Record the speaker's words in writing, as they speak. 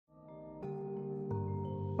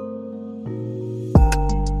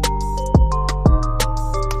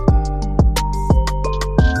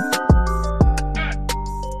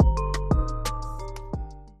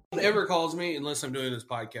never calls me unless I'm doing this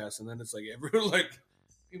podcast, and then it's like everyone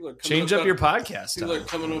people are coming Change up your podcast. People are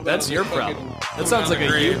coming up. That's your problem. That sounds like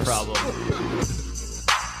a you problem.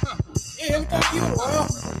 Yeah, fuck you. Well.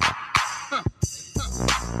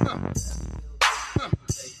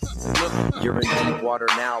 You're in deep water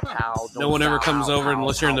now, pal. No one ever comes over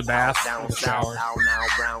unless you're in the bath or the shower.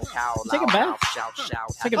 Take a bath.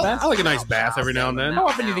 Take a bath. I like a nice bath every now and then. How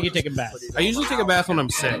often do you think you take a bath? I usually take a bath when I'm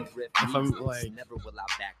sick. If I'm like,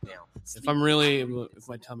 if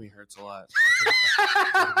my tummy hurts a lot.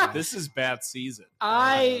 This is bath season.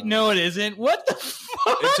 No, it isn't. What the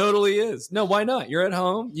fuck? It totally is. No, why not? You're at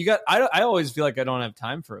home. I always feel like I don't have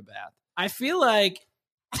time for a bath. I feel like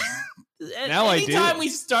Now I do. anytime we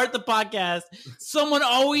start the podcast, someone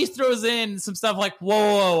always throws in some stuff like,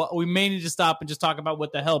 whoa, we may need to stop and just talk about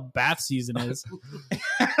what the hell bath season is.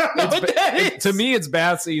 To me, it's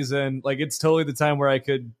bath season. Like, it's totally the time where I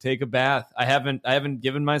could take a bath. I haven't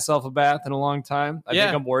given myself a bath in a long time. I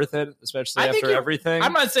think I'm worth it, especially after everything.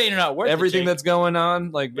 I'm not saying you're not worth everything it, that's going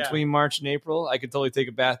on, like between March and April. I could totally take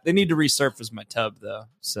a bath. They need to resurface my tub though,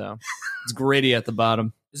 so it's gritty at the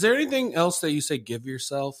bottom. Is there anything else that you say give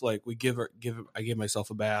yourself? Like I give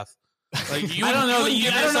myself a bath. Like I don't know that you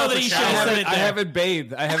should have said it there. I haven't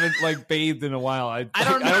bathed. I haven't bathed in a while. I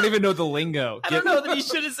don't even know the lingo. I don't know that he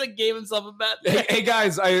should have said gave himself a bath. Hey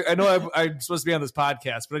guys, I know I'm supposed to be on this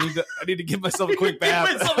podcast, but I need to give myself a quick bath.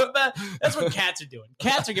 Give myself a bath. That's what cats are doing.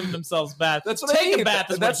 Cats are giving themselves baths. That's what I mean. A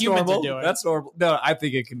bath is That's what humans normal. are doing. That's normal. No, I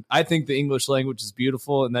think the English language is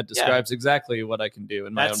beautiful, and that describes exactly what I can do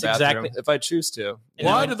in my own bathroom if I choose to.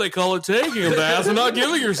 Why did they call it taking a bath and not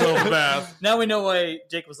giving yourself a bath? Now we know why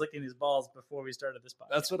Jake was licking his balls before we started this podcast.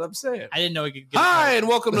 That's what I'm saying. I didn't know he could get Hi, and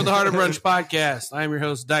welcome to the Heart of Brunch podcast. I am your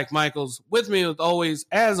host, Dyke Michaels. With me,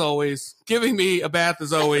 as always, giving me a bath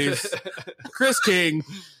as always, Chris King.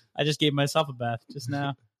 I just gave myself a bath just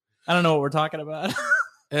now. I don't know what we're talking about.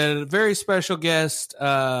 And a very special guest,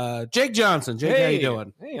 Jake Johnson. Jake, how you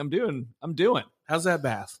doing? Hey, I'm doing. How's that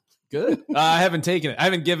bath? Good. I haven't taken it. I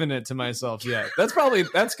haven't given it to myself yet. That's how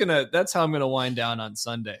I'm gonna wind down on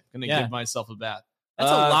Sunday. I'm gonna give myself a bath. That's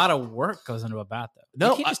a lot of work goes into a bath, though.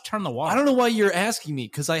 No, you can't just turn the water. I don't know why you're asking me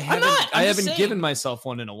because I haven't saying. given myself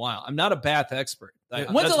one in a while. I'm not a bath expert.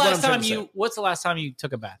 What's the last time you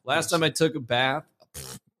took a bath? Last time I took a bath,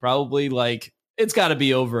 probably it's got to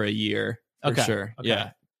be over a year for sure. Okay.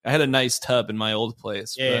 Yeah, I had a nice tub in my old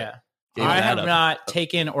place. Yeah. I have not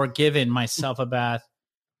taken or given myself a bath,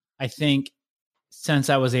 I think, since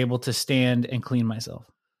I was able to stand and clean myself.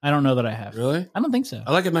 I don't know that I have. Really? I don't think so.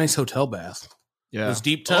 I like a nice hotel bath. Yeah. Those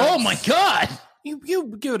deep tubs. Oh my God. You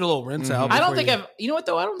give it a little rinse out. I don't think you know what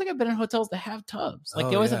though? I don't think I've been in hotels that have tubs. Like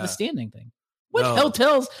they always have the standing thing. What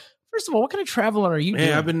hotels? First of all, what kind of traveler are you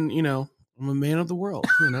doing? I've been, I'm a man of the world,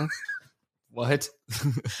 What?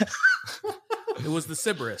 It was the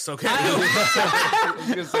Sybaris, okay?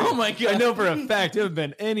 Oh my God. I know for a fact it would have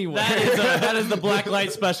been anywhere. That is the Black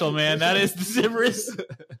Light special, man. That is the Sybaris.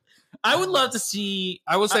 I would love to see.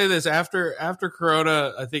 I will say this after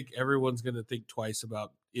Corona, I think everyone's going to think twice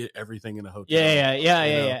about everything in a hotel.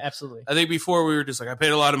 Yeah, absolutely. I think before we were just like, I paid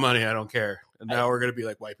a lot of money, I don't care, and now we're going to be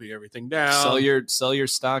like wiping everything down. Sell your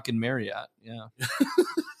stock in Marriott. Yeah.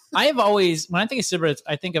 I have always, when I think of Sybaris,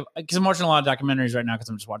 I think of, because I'm watching a lot of documentaries right now because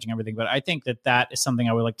I'm just watching everything, but I think that is something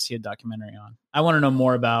I would like to see a documentary on. I want to know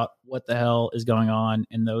more about what the hell is going on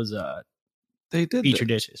in those feature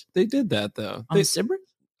dishes. They did that though. On Sybaris?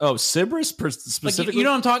 Oh, Sybaris specifically? You know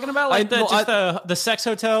what I'm talking about? Like the sex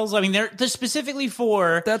hotels? I mean, they're specifically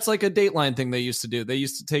for... That's like a Dateline thing they used to do. They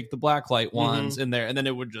used to take the blacklight wands in there, and then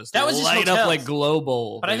it would just light up like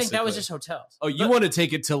global. But basically. I think that was just hotels. Oh, you want to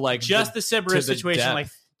take it to like... Just the Sybaris situation. Depth. Like,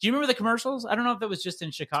 do you remember the commercials? I don't know if that was just in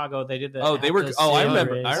Chicago. They did that. Oh, they were... Oh, I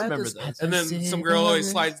remember those. And then some girl always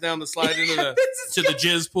slides down the slide into the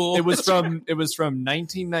jizz pool. It was from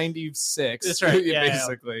 1996. That's right.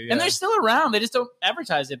 Basically. Yeah. And they're still around. They just don't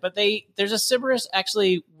advertise it. But there's a Sybaris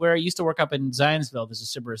actually where I used to work up in Zionsville. There's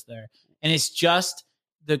a Sybaris there. And it's just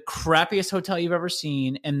the crappiest hotel you've ever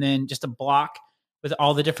seen. And then just a block with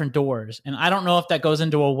all the different doors. And I don't know if that goes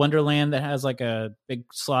into a Wonderland that has like a big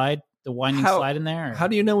slide. The winding slide in there? How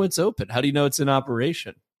do you know it's open? How do you know it's in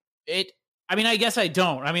operation? I mean, I guess I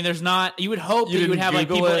don't. I mean, there's not... You would hope that you would have like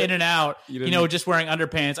people in and out, just wearing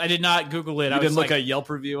underpants. I did not Google it. You didn't look a Yelp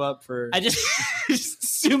review up for... I just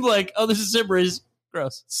assumed like, oh, this is Sybaris.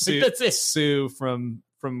 Gross. That's it. Sue from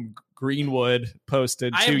Greenwood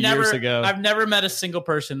posted 2 years ago. I've never met a single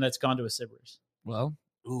person that's gone to a Sybaris. Well,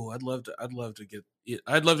 Ooh, I'd love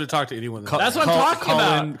to talk to anyone. That's what I'm talking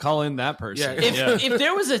about. Call in that person. Yeah.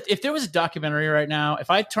 If there was a documentary right now,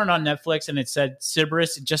 if I turned on Netflix and it said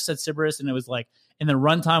Sybaris, it just said Sybaris, and it was like, and the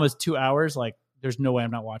runtime was 2 hours, like there's no way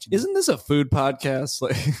I'm not watching. Isn't this a food podcast?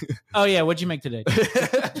 Like, oh yeah, what'd you make today?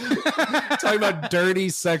 Talking about dirty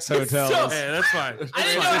sex hotels. Yeah, that's fine. I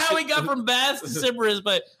didn't know how we got from baths to Sybaris,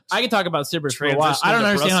 but I can talk about Sybaris for a while. I don't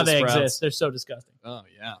understand how they exist. They're so disgusting. Oh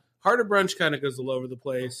yeah. Heart of Brunch kind of goes all over the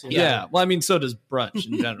place. Yeah. Well, I mean, so does brunch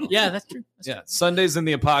in general. Yeah, that's true. Sundays in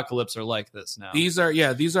the apocalypse are like this now. These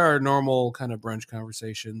are our normal kind of brunch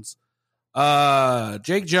conversations.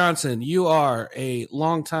 Jake Johnson, you are a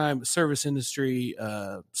longtime service industry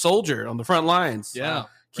soldier on the front lines. Yeah.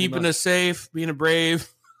 Keeping us safe, being a brave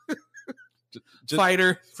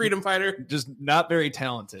fighter, freedom fighter. Just not very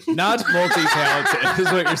talented. Not multi-talented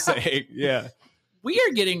is what you're saying. Yeah. We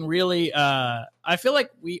are getting really I feel like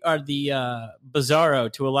we are the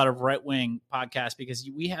bizarro to a lot of right-wing podcasts because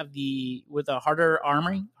we have with a harder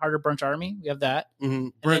brunch army, we have that. Mm-hmm.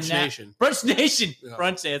 Brunch Nation. Yeah.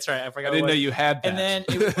 Brunch Day, that's right. I forgot. I didn't know you had that. And then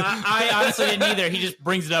I honestly didn't either. He just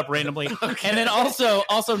brings it up randomly. Okay. And then also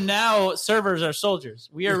now servers are soldiers.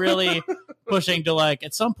 We are really pushing to like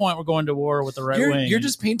at some point we're going to war with the right wing. You're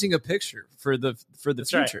just painting a picture for the That's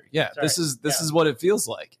future. Right. Yeah. That's This is what it feels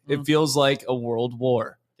like. Mm-hmm. It feels like a world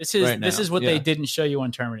war. This is what they didn't show you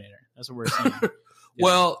on Terminator. That's what we're seeing.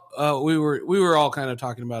 Well, we were all kind of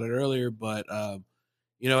talking about it earlier, but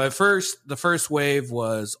at first the first wave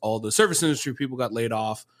was all the service industry people got laid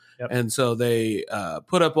off, and so they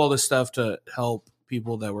put up all this stuff to help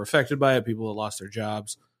people that were affected by it, people that lost their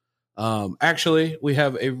jobs. Actually, we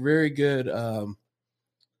have a very good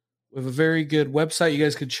website you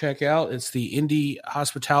guys could check out. It's the Indy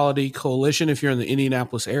Hospitality Coalition. If you're in the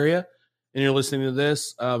Indianapolis area and you're listening to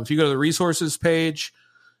this, if you go to the resources page,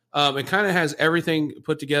 it kind of has everything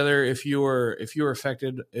put together. If you were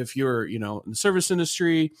affected, if you're in the service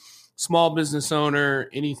industry, small business owner,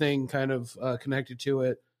 anything kind of connected to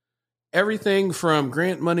it, everything from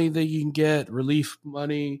grant money that you can get, relief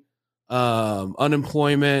money,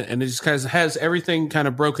 unemployment, and it just kind of has everything kind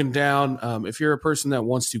of broken down. If you're a person that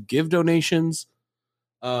wants to give donations,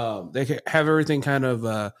 they have everything kind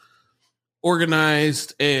of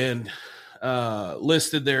organized and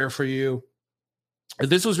listed there for you.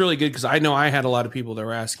 This was really good because I know I had a lot of people that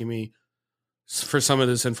were asking me for some of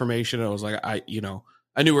this information. I was like, I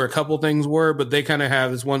knew where a couple things were, but they kind of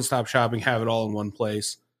have this one-stop shopping, have it all in one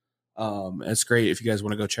place. It's great if you guys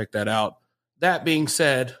want to go check that out. That being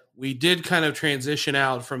said, we did kind of transition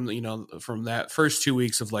out from that first 2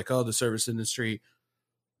 weeks of like, oh, the service industry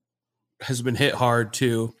has been hit hard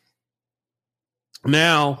to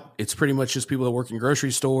now it's pretty much just people that work in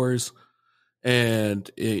grocery stores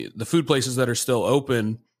and the food places that are still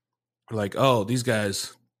open are like, oh, these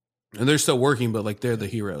guys, and they're still working, but like they're the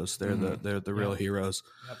heroes. They're the real heroes.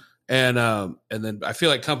 Yep. And then I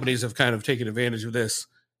feel like companies have kind of taken advantage of this.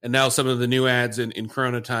 And now some of the new ads in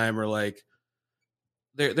Corona time are like,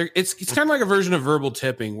 it's kind of like a version of verbal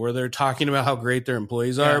tipping where they're talking about how great their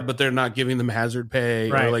employees are, but they're not giving them hazard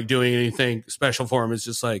pay or like doing anything special for them. It's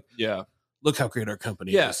just like, look how great our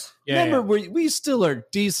company is. Yeah, remember, we still are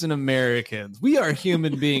decent Americans. We are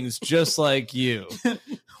human beings just like you.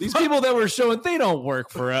 These people that we're showing, they don't work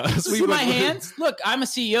for us. See my hands? Look, I'm a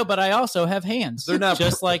CEO, but I also have hands. They're not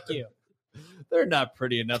just like you. They're not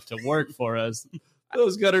pretty enough to work for us.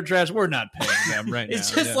 Those gutter trash, we're not paying them right now.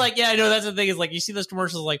 It's just like, I know that's the thing is like you see those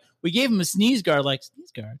commercials like we gave him a sneeze guard, like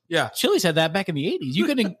sneeze guard. Yeah, Chili's had that back in the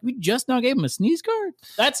 80s. We just now gave him a sneeze guard.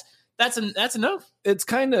 That's enough. It's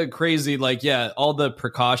kind of crazy. Like, all the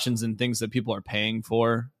precautions and things that people are paying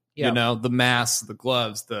for. The masks, the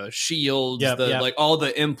gloves, the shields, like all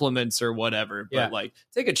the implements or whatever. But like,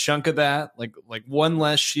 take a chunk of that, like one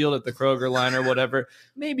less shield at the Kroger line or whatever.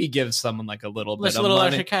 Maybe give someone like a little bit of money,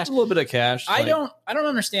 extra cash, a little bit of cash. I don't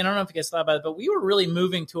understand. I don't know if you guys thought about it, but we were really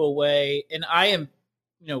moving to a way, and I am,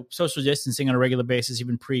 social distancing on a regular basis,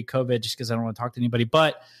 even pre-COVID, just because I don't want to talk to anybody.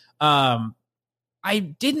 But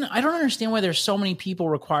I don't understand why there's so many people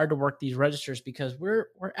required to work these registers because we're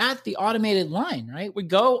at the automated line, right?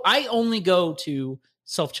 I only go to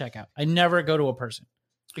self-checkout. I never go to a person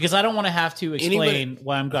because I don't want to have to explain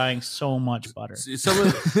why I'm buying so much butter. I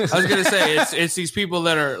was going to say it's these people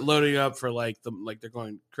that are loading up for like they're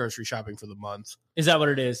going grocery shopping for the month. Is that what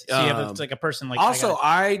it is? So it's like a person like. Also,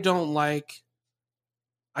 I don't like.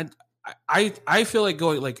 I feel like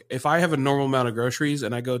going like if I have a normal amount of groceries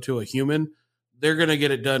and I go to a human, they're going to get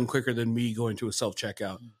it done quicker than me going to a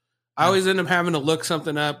self-checkout. I always end up having to look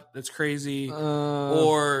something up that's crazy,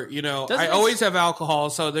 or I always have alcohol,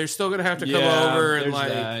 so they're still gonna have to come over and like.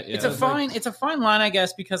 That, yeah. It's a fine line, I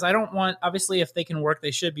guess, because I don't want. Obviously, if they can work,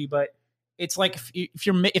 they should be. But it's like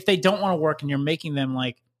if they don't want to work and you're making them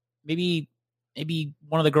like maybe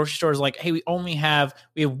one of the grocery stores like, hey, we have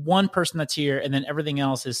one person that's here, and then everything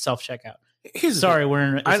else is self checkout. It's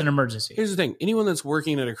an emergency. Here's the thing: anyone that's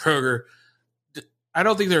working at a Kroger. I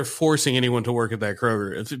don't think they're forcing anyone to work at that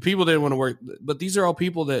Kroger. If people didn't want to work, but these are all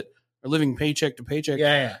people that are living paycheck to paycheck.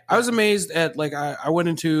 Yeah. I was amazed at I went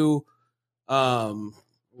into,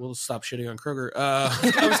 we'll stop shitting on Kroger.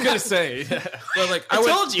 I was gonna say, but I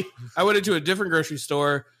told you. I went into a different grocery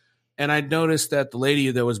store, and I noticed that the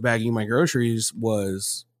lady that was bagging my groceries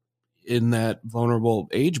was in that vulnerable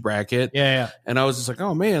age bracket. Yeah. And I was just like,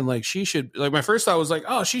 oh man, like she should. Like my first thought was like,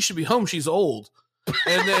 oh, she should be home. She's old.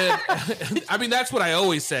 And then, I mean, that's what I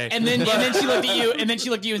always say. And then she looked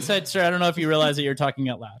at you, and said, "Sir, I don't know if you realize that you're talking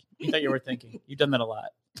out loud. You thought you were thinking. You've done that a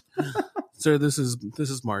lot." Sir, this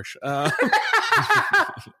is Marsh. But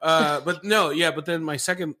no, yeah. But then my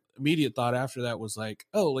second immediate thought after that was like,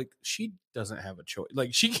 oh, like she doesn't have a choice.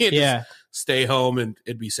 Like she can't just stay home and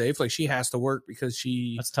it'd be safe. Like she has to work because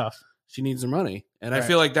that's tough. She needs her money, and right. I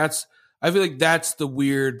feel like that's the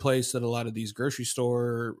weird place that a lot of these grocery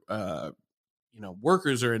store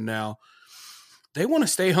workers are in now. They want to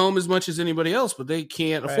stay home as much as anybody else, but they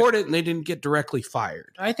can't afford it, and they didn't get directly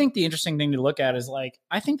fired. I think the interesting thing to look at is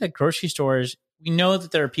I think that grocery stores, we know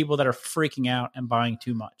that there are people that are freaking out and buying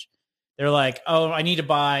too much. They're like, oh, I need to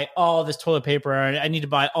buy all this toilet paper. I need to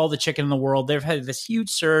buy all the chicken in the world. They've had this huge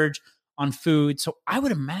surge on food. So I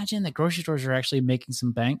would imagine that grocery stores are actually making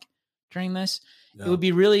some bank during this. Yeah. It would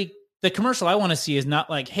be really, the commercial I want to see is not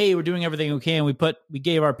like, hey, we're doing everything we can. We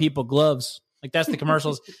gave our people gloves. Like that's the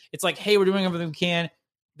commercials. It's like, hey, we're doing everything we can.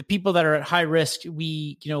 The people that are at high risk,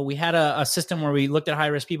 we had a system where we looked at high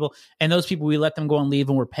risk people, and those people we let them go and leave,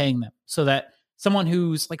 and we're paying them so that someone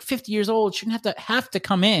who's like 50 years old shouldn't have to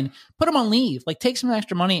come in, put them on leave, like take some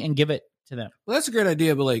extra money and give it to them. Well, that's a great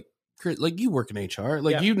idea, but like you work in HR,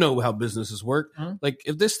 you know how businesses work. Mm-hmm. Like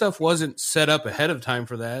if this stuff wasn't set up ahead of time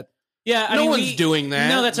for that. Yeah, no one's doing that.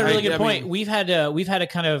 No, that's a really good point. We've had to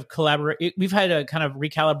kind of collaborate. We've had to kind of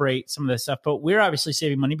recalibrate some of this stuff, but we're obviously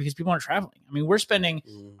saving money because people aren't traveling. I mean, we're spending.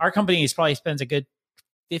 Our company probably spends a good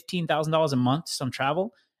 $15,000 a month just on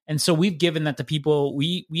travel, and so we've given that to people.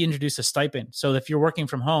 We introduce a stipend, so if you're working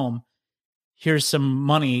from home, here's some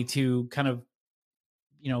money to kind of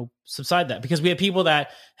subside that, because we have people that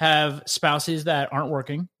have spouses that aren't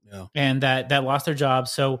working and that lost their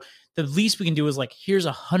jobs. So the least we can do is like, here's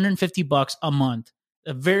 $150 a month,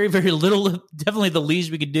 a very, very little, definitely the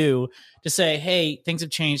least we could do to say, hey, things have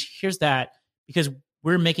changed. Here's that, because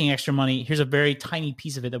we're making extra money. Here's a very tiny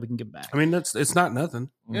piece of it that we can give back. I mean, it's not nothing.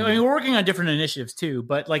 I mean, we're working on different initiatives too,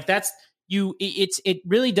 but like it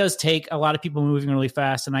really does take a lot of people moving really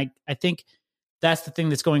fast. And I think that's the thing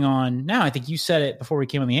that's going on now. I think you said it before we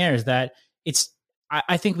came on the air, is that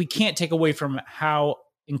I think we can't take away from how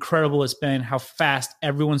incredible it's been, how fast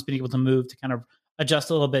everyone's been able to move to kind of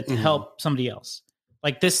adjust a little bit to help somebody else.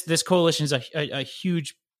 Like this coalition is a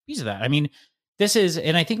huge piece of that. I mean, this is,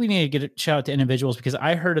 and I think we need to get a shout out to individuals, because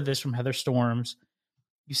I heard of this from Heather Storms.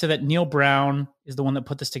 You said that Neil Brown is the one that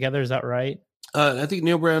put this together. Is that right? I think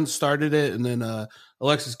Neil Brown started it, and then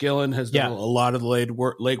Alexis Gillen has done a lot of the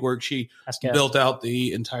legwork. She built out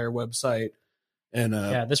the entire website. And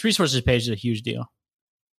this resources page is a huge deal.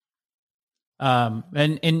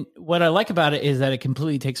 And what I like about it is that it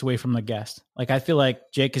completely takes away from the guest. Like, I feel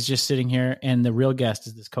like Jake is just sitting here and the real guest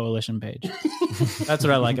is this coalition page. That's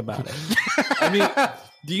what I like about it. I mean,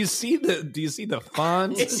 do you see the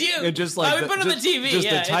fonts? It's you. And just like we put it on the TV. Just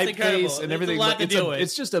the typeface and everything.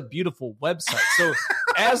 It's just a beautiful website. So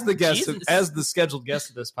as the guest, as the scheduled guest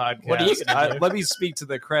of this podcast, what are you gonna do? Let me speak to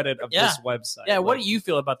the credit of this website. Yeah. What do you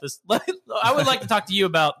feel about this? I would like to talk to you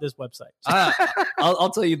about this website.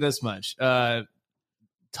 I'll tell you this much.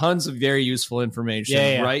 Tons of very useful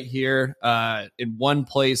information right here in one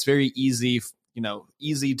place. Very easy,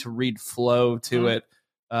 easy to read flow to it.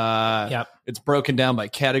 It's broken down by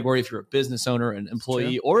category. If you're a business owner, an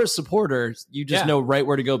employee, or a supporter, you just know right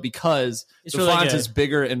where to go, because the really font is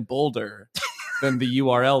bigger and bolder than the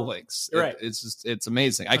URL links. Right. It's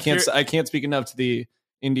amazing. I can't speak enough to the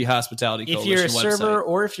Indie Hospitality Coalition if you're a server website.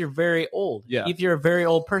 Or if you're very old. If you're a very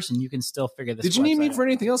old person, you can still figure this. Did you need me for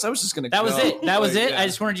anything else? I was just going to. That was it. That was it. I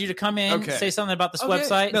just wanted you to come in, say something about this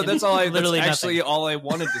website. No, that's all. All I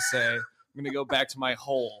wanted to say. I'm going to go back to my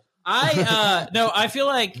hole. I feel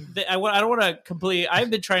like I don't want to completely. I've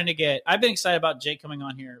been excited about Jake coming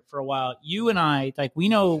on here for a while. You and I, like, we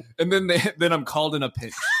know, and then I'm called in a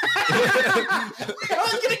pinch. I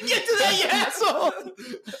was gonna get to that, you asshole.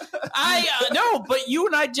 No, but you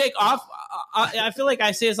and I, Jake, I feel like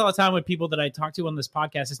I say this all the time with people that I talk to on this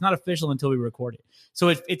podcast. It's not official until we record it, so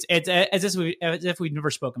it's as if we've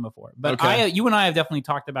never spoken before. But you and I have definitely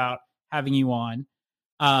talked about having you on.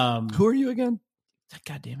 Who are you again?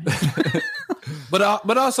 God damn it! but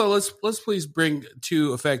also let's please bring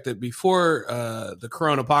to effect that before the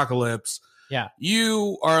Corona apocalypse,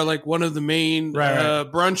 you are like one of the main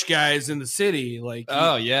brunch guys in the city. Like,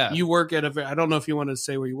 you work at I don't know if you want to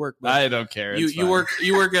say where you work, but I don't care. You work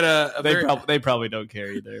at they probably don't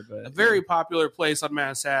care either, but a very popular place on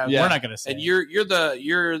Mass Ave. We're not gonna say. And you're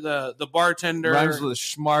the bartender. Rhymes with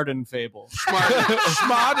Schmardenfable.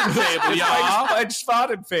 Schmardenfable, y'all. Like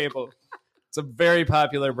Schmardenfable. It's a very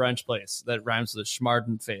popular brunch place that rhymes with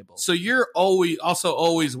Schmardenfable. So you're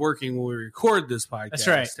always working when we record this podcast. That's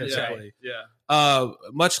right. Typically. Yeah.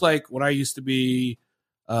 Much like when I used to be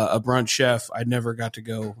a brunch chef, I never got to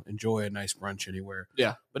go enjoy a nice brunch anywhere.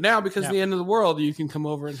 Yeah. But now, because of the end of the world, you can come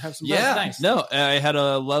over and have some. Yeah. Nice. No, I had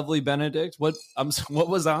a lovely Benedict. What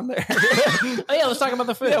was on there? Let's talk about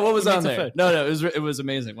the food. Yeah, what was on there? No, it was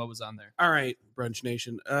amazing. What was on there? All right, Brunch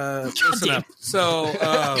Nation. Listen up. So,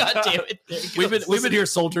 God damn it! We've been here,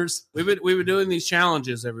 soldiers. We've been doing these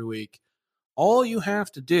challenges every week. All you have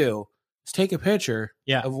to do is take a picture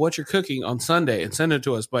of what you're cooking on Sunday and send it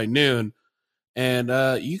to us by noon, and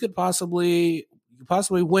you could possibly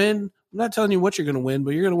win. I'm not telling you what you're going to win,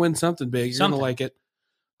 but you're going to win something big. You're going to like it.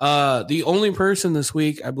 The only person this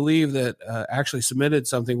week, I believe, that actually submitted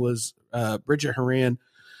something was Bridget Horan,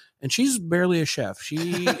 and she's barely a chef. She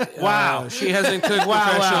she hasn't cooked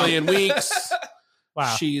professionally in weeks.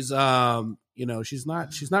 Wow. She's she's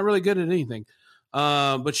not really good at anything.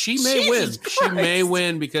 But she may win. She may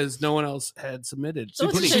win because no one else had submitted.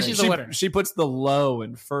 She's the winner. She puts the low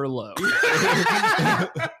in furlough.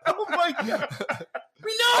 Oh my god.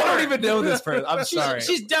 We know. I don't even know this person. I'm sorry.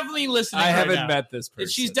 She's definitely listening. I haven't met this person.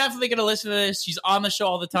 She's definitely going to listen to this. She's on the show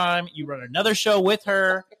all the time. You run another show with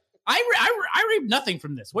her. I reap nothing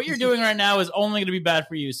from this. What you're doing right now is only going to be bad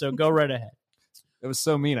for you. So go right ahead. It was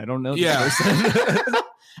so mean. I don't know this person.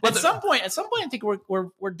 At some point, I think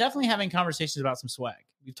we're definitely having conversations about some swag.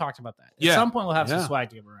 We've talked about that. At some point, we'll have some swag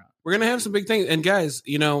to give around. We're gonna have some big things. And guys,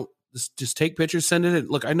 just take pictures, send it in.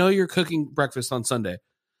 Look, I know you're cooking breakfast on Sunday,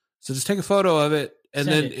 so just take a photo of it, and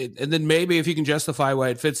then maybe if you can justify why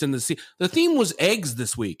it fits in the theme. The theme was eggs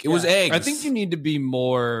this week. It was eggs. I think you need to be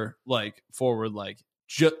more like forward, like.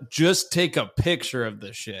 Just take a picture of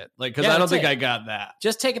the shit, like, because I don't think I got that.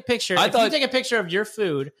 Just take a picture. If you take a picture of your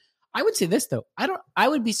food, I would say this though. I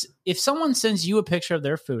would be if someone sends you a picture of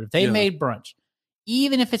their food, if they made brunch,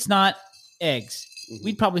 even if it's not eggs,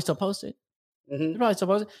 we'd probably still post it. We'd probably still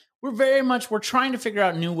post it. We're trying to figure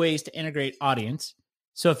out new ways to integrate audience.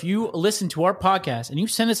 So if you listen to our podcast and you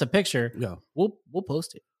send us a picture, we'll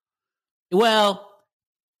post it. Well.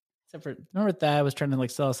 Except for, remember Thad was trying to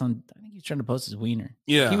sell us on, I think he was trying to post his wiener.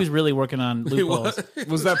 Yeah. He was really working on loopholes.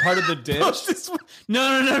 Was that part of the dish?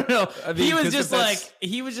 No. I mean, he was just like,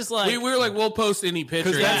 we were like, we'll post any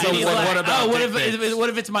picture. What about what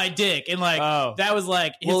if it's my dick? And that was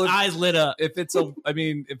like, his eyes lit up. If it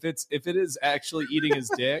is actually eating his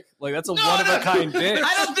dick, like that's a one of a kind dick.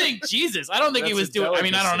 I don't think he was doing, I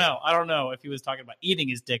mean, I don't know if he was talking about eating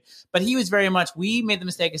his dick, but he was very much, we made the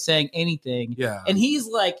mistake of saying anything. Yeah. And he's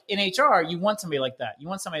like, in HR, you want somebody like that. You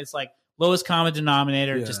want somebody that's like lowest common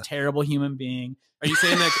denominator, just terrible human being. Are you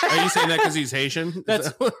saying that because he's Haitian?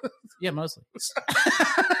 That's mostly.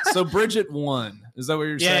 So Bridget won. Is that what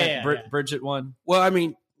you're saying? Yeah. Bridget won. Well, I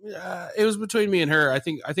mean, it was between me and her. I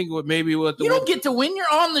think what you don't get to win.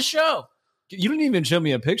 You're on the show. You didn't even show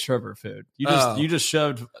me a picture of her food. You just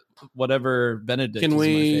shoved whatever Benedict. Can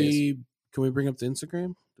we bring up the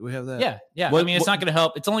Instagram? Do we have that? Yeah. I mean, it's not going to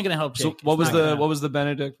help. It's only going to help Jake. So what was the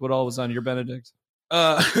Benedict? What all was on your Benedict?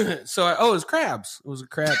 It was crabs. It was a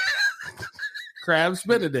crab. Crabs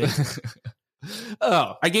Benedict.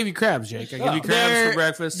 Oh, I gave you crabs, Jake. I gave you crabs for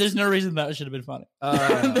breakfast. There's no reason that should have been funny.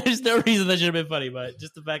 There's no reason that should have been funny, but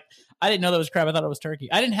just the fact I didn't know that was crab. I thought it was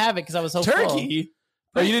turkey. I didn't have it because I was so turkey.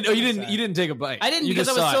 Full. Oh, you didn't take a bite. I didn't because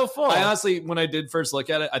I was so full. I honestly, when I did first look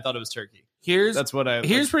at it, I thought it was turkey. Here's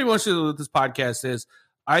pretty much what this podcast is.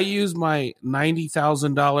 I use my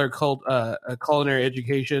 $90,000 culinary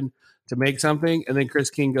education to make something, and then Chris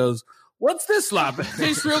King goes, "What's this slop? It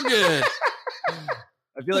tastes real good."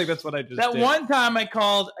 I feel like that's what I just did. One time I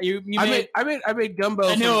called you. I made gumbo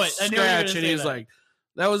from scratch, and he's like,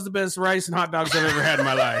 That was the best rice and hot dogs I've ever had in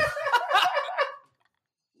my life.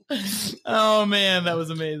 Oh man, that was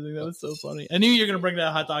amazing. That was so funny. I knew you were gonna bring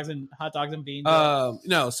that hot dogs and beans.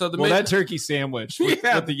 No, so that turkey sandwich with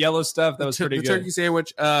the yellow stuff, that was pretty good. The turkey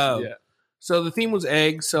sandwich. So the theme was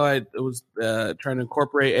eggs. So I was trying to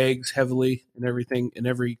incorporate eggs heavily in everything in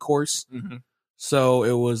every course. Mm-hmm. So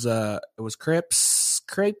it was crepes,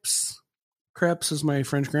 as my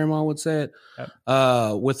French grandma would say it. Yep.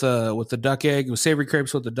 With the duck egg. It was savory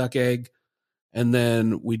crepes with the duck egg. And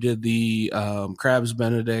then we did the crabs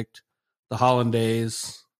Benedict, the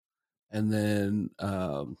hollandaise, and then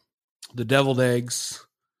the deviled eggs,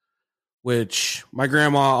 which my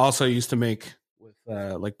grandma also used to make with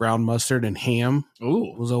like brown mustard and ham.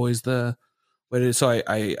 Ooh, was always the way. So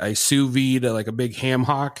I sous vide like a big ham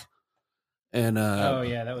hock, and oh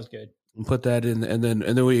yeah, that was good. And put that in, and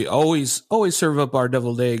then we always serve up our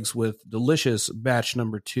deviled eggs with delicious batch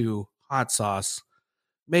number 2 hot sauce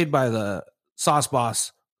made by the sauce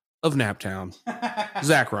boss of Naptown,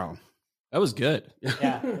 Zach Rohn. That was good.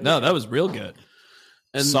 Yeah. No, that was real good.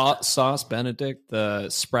 And sauce Benedict, the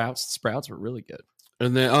sprouts were really good.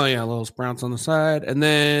 And then little sprouts on the side. And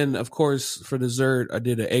then of course for dessert, I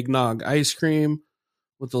did an eggnog ice cream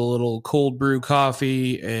with a little cold brew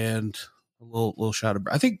coffee and a little shot of.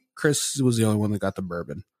 I think Chris was the only one that got the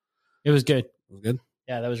bourbon. It was good. It was good.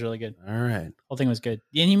 Yeah, that was really good. All right, whole thing was good.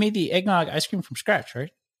 And you made the eggnog ice cream from scratch,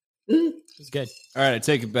 right? It's good. All right, I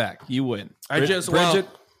take it back. You win. Bridget.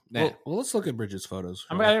 Well, let's look at Bridget's photos.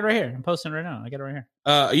 I got it right here. I'm posting it right now. I got it right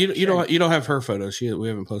here. You don't have her photos. We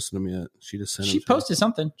haven't posted them yet. She just sent. She posted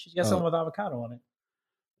something. She's got something with avocado on it.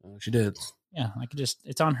 She did. Yeah, I could just.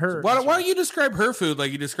 It's on her. Why don't you describe her food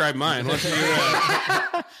like you describe mine? Let's do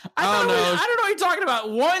that. I don't know what you're talking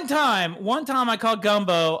about. One time I called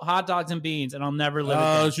gumbo hot dogs and beans, and I'll never live it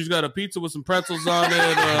down. She's got a pizza with some pretzels on it,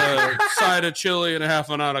 a side of chili, and a half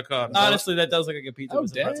an avocado. Honestly, that does look like a pizza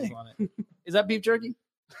with some pretzels on it. Is that beef jerky?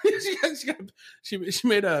 she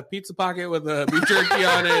made a pizza pocket with a beef jerky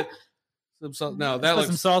on it. Some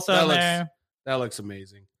salsa on there. That looks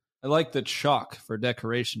amazing. I like the chalk for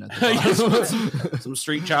decoration at the bottom. some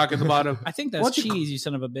street chalk at the bottom. I think that's cheese, you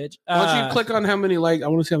son of a bitch. Why don't you click on how many likes? I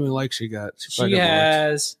want to see how many likes she got. She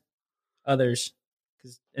has others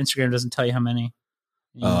because Instagram doesn't tell you how many.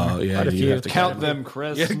 Oh yeah, you have to count them,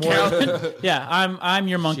 Chris. Yeah, I'm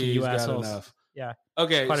your monkey, you assholes. Enough. Yeah.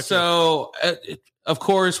 Okay, so of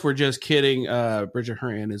course we're just kidding. Bridget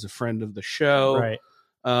Horan is a friend of the show, right?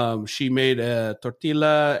 She made a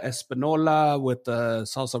tortilla espanola with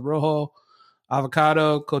salsa rojo,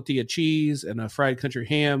 avocado, cotija cheese, and a fried country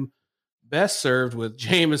ham. Best served with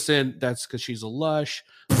Jameson. That's because she's a lush.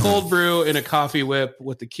 Cold brew in a coffee whip,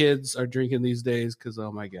 what the kids are drinking these days. Because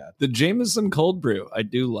oh my god, the Jameson cold brew I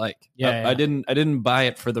do like. Yeah, I didn't buy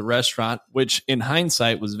it for the restaurant, which in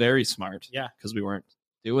hindsight was very smart. Yeah, because we weren't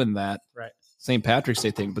doing that. Right. St. Patrick's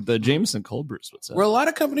Day thing, but the Jameson cold brew is what's up. Well, a lot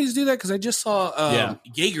of companies do that because I just saw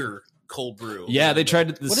Jaeger cold brew. Yeah, they tried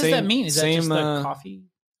the what same. What does that mean? Is that just the coffee?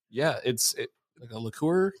 Yeah, it's like a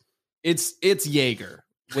liqueur. It's Jaeger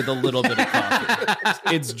with a little bit of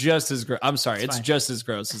coffee. It's just as gross. I'm sorry, it's just as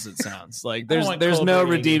gross as it sounds. Like there's no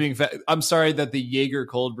redeeming fact. I'm sorry that the Jaeger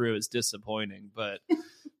cold brew is disappointing, but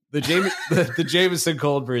the Jameson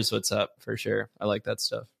cold brew is what's up for sure. I like that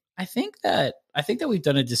stuff. I think that we've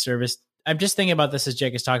done a disservice. I'm just thinking about this as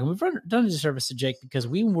Jake is talking. We've done a disservice to Jake because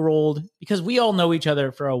we all know each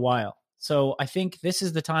other for a while. So I think this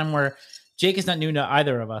is the time where Jake is not new to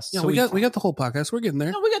either of us. Yeah, so we got the whole podcast. We're getting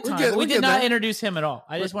there. No, we got time. We did not introduce him at all.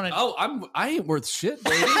 I just wanted. Oh, I ain't worth shit,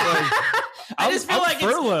 baby. I just feel like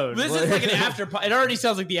furloughed. This is like an after. It already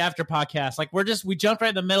sounds like the after podcast. Like we jumped right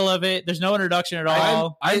in the middle of it. There's no introduction at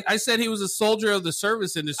all. I said he was a soldier of the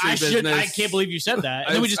service industry. I can't believe you said that.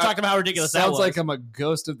 And then we just talked about how ridiculous that was. Sounds like I'm a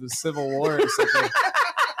ghost of the Civil War or something.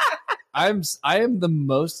 I am the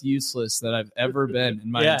most useless that I've ever been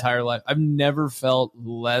in my entire life. I've never felt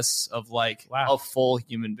less of like a full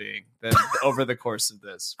human being than over the course of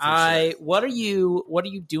this. Sure. What are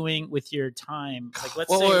you doing with your time? Like,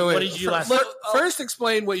 let's say, what did you do last? First,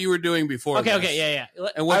 explain what you were doing before. Okay, yeah.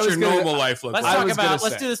 And what your normal life looks like.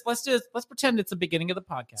 Let's do this. Let's pretend it's the beginning of the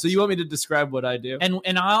podcast. So you want me to describe what I do?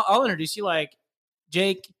 And I'll introduce you. Like,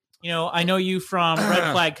 Jake, I know you from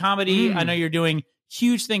Red Flag Comedy. I know you're doing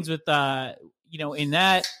huge things with in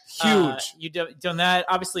that huge you've done that,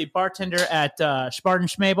 obviously bartender at Spartan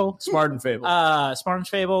Fable.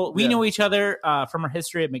 We know each other from our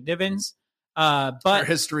history at McNiven's, but our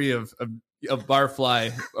history of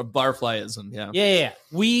barflyism. Yeah.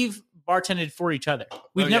 We've bartended for each other.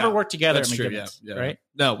 We've never worked together at McGibbons, right?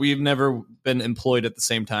 No, we've never been employed at the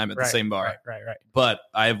same time at the same bar. Right. But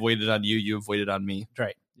I have waited on you. You have waited on me.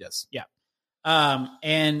 Right. Yes. Yeah.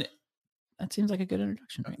 And that seems like a good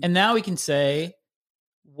introduction. Right? And now we can say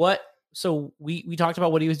what. So we talked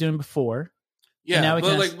about what he was doing before. Yeah, now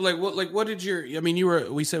but what did your? I mean, you were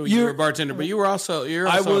a bartender, but you're also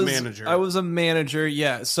a manager. I was a manager.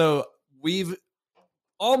 Yeah, so we've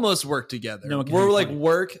almost worked together. We're like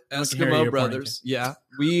work Eskimo brothers. Yeah,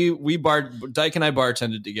 Dyke and I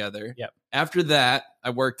bartended together. Yep. After that, I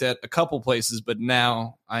worked at a couple places, but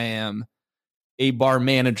now I am a bar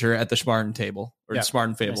manager at the Schmarten Table or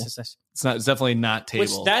Schmarten Fable. Nice. It's definitely not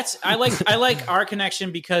table. I like our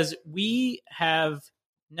connection because we have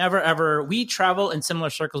never ever we travel in similar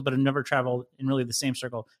circles, but have never traveled in really the same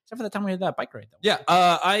circle, except for the time we had that bike ride. Yeah,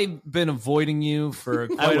 I've been avoiding you for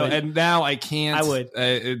quite and now I can't. I would.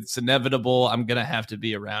 It's inevitable. I'm gonna have to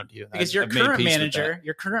be around you because your current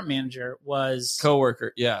manager was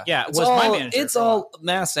coworker. Yeah, was my manager. It's all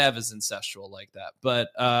Mass Ave is incestual like that.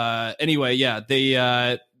 But anyway, yeah, they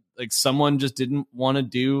like someone just didn't want to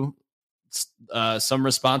do some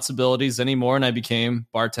responsibilities anymore, and I became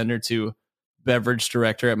bartender to beverage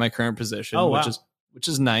director at my current position, which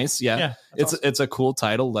is nice. Yeah, it's a cool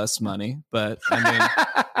title, less money, but I mean,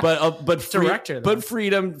 but director, but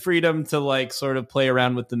freedom to like sort of play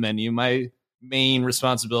around with the menu. My main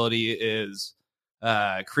responsibility is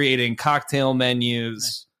creating cocktail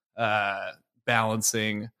menus,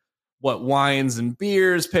 balancing what wines and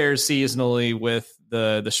beers pair seasonally with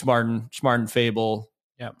the Schmarten Fable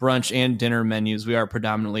brunch and dinner menus. We are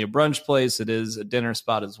predominantly a brunch place. It is a dinner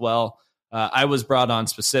spot as well. I was brought on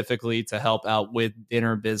specifically to help out with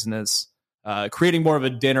dinner business, creating more of a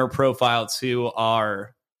dinner profile to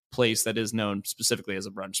our place that is known specifically as a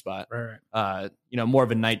brunch spot. Right. More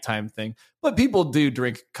of a nighttime thing. But people do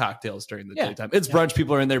drink cocktails during the daytime. It's brunch.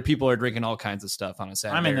 People are in there. People are drinking all kinds of stuff on a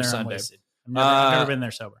Saturday I'm in there or Sunday. I've never been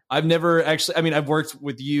there sober. I've never actually. I mean, I've worked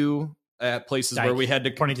with you at places Dyke. where we had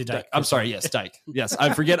to pointing to Dyke. I'm sorry. Yes, Dyke. Yes,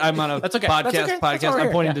 I forget. I'm on a That's okay. podcast.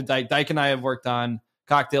 I'm pointing to Dyke. Dyke and I have worked on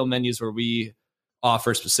cocktail menus where we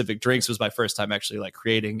offer specific drinks. It was my first time actually like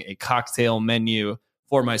creating a cocktail menu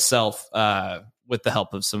for myself with the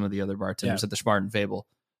help of some of the other bartenders at the Schmarten Fable.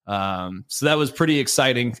 So that was pretty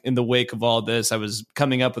exciting. In the wake of all this, I was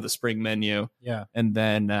coming up with a spring menu. Yeah. And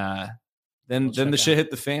then the shit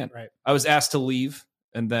hit the fan. Right. I was asked to leave.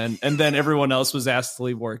 And then everyone else was asked to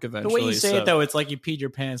leave work eventually. The way you say it though, it's like you peed your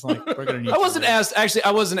pants. Like we're gonna need. I wasn't asked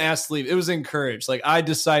to leave. It was encouraged. Like I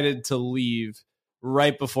decided to leave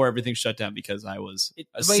right before everything shut down because I was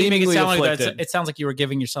seemingly afflicted. It sounds like you were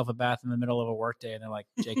giving yourself a bath in the middle of a workday, and they're like,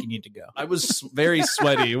 "Jake, you need to go." I was very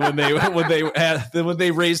sweaty when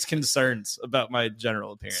they raised concerns about my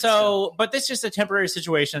general appearance. So, but this is just a temporary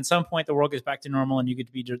situation. At some point, the world gets back to normal, and you get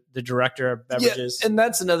to be the director of beverages. Yeah, and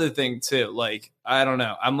that's another thing too. Like, I don't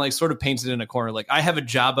know. I'm like sort of painted in a corner. Like, I have a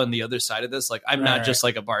job on the other side of this. Like, I'm not just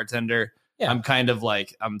like a bartender. Yeah. I'm kind of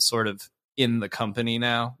like I'm sort of in the company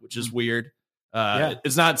now, which is weird.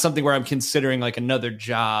 It's not something where I'm considering like another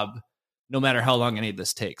job, no matter how long any of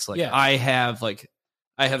this takes. Like I have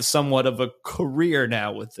somewhat of a career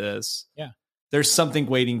now with this. Yeah. There's something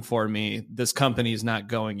waiting for me. This company is not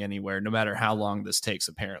going anywhere, no matter how long this takes,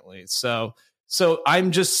 apparently. So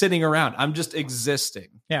I'm just sitting around. I'm just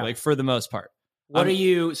existing. Yeah. Like for the most part. While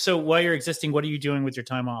you're existing, what are you doing with your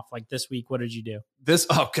time off? Like this week, what did you do? This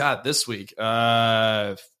week.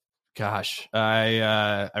 Gosh,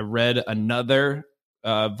 I read another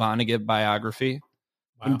Vonnegut biography.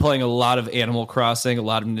 Wow. I'm playing a lot of Animal Crossing, a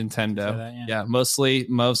lot of Nintendo. Yeah,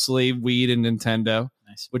 mostly weed and Nintendo,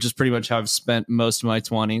 nice. Which is pretty much how I've spent most of my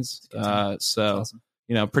 20s. So, awesome.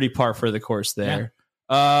 Pretty par for the course there.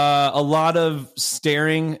 Yeah. A lot of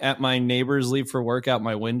staring at my neighbors leave for work out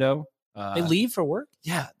my window. They leave for work?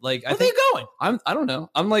 Yeah. Like, where are they going? I don't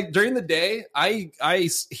know. I'm like, during the day, I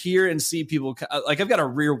hear and see people, like, I've got a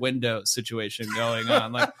rear window situation going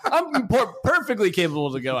on. Like, I'm perfectly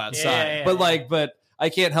capable to go outside. But I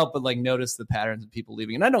can't help but like notice the patterns of people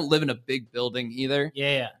leaving. And I don't live in a big building either.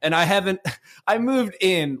 Yeah. And I moved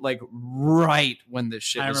in like right when this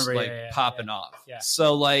shit was popping off. Yeah.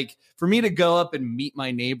 So like for me to go up and meet my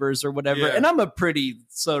neighbors or whatever, and I'm a pretty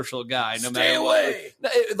social guy, no matter what.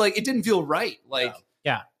 Like it didn't feel right. Like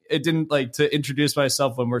it didn't like to introduce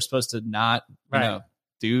myself when we're supposed to not,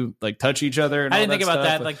 do like touch each other. And I didn't think about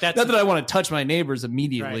that. Like that's not that I want to touch my neighbors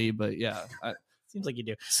immediately, but yeah. Seems like you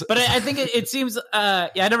do, but I think it seems. I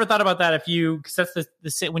never thought about that. Because that's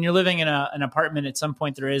the when you're living in an apartment, at some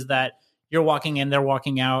point there is that you're walking in, they're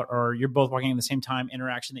walking out, or you're both walking in the same time,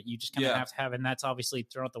 interaction that you just kind of have to have. And that's obviously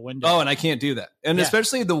thrown out the window. Oh, and I can't do that. And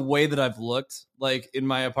especially the way that I've looked like in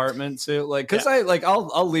my apartment too. Like, cause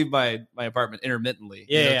I'll leave my apartment intermittently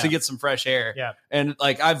to get some fresh air. Yeah. And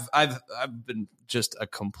like, I've been just a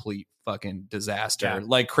complete fucking disaster.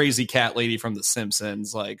 Like crazy cat lady from The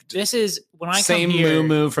Simpsons. Like this is when I same come here,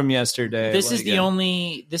 moo from yesterday. This is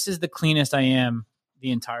this is the cleanest I am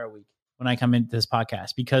the entire week when I come into this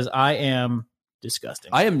podcast, because I am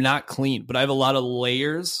disgusting. I am not clean, but I have a lot of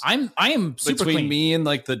layers. I am super between clean. Me and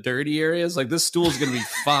like the dirty areas. Like this stool is going to be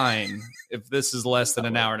fine if this is less than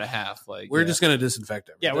an hour and a half. Like we're just going to disinfect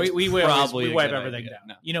everything. Yeah, we wipe everything down.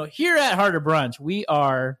 No. You know, here at Harder Brunch, we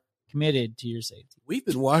are committed to your safety. We've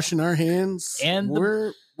been washing our hands, and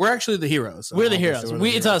we're actually the heroes. We're the heroes.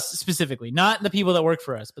 It's us specifically, not the people that work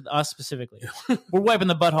for us, but us specifically. We're wiping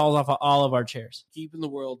the buttholes off of all of our chairs, keeping the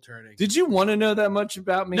world turning. Did you want to know that much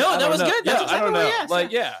about me? No, that was good. That's exactly I don't know. What I asked.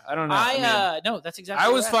 Like, I don't know. No, that's exactly. I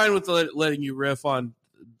was fine with letting you riff on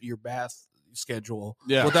your bath schedule,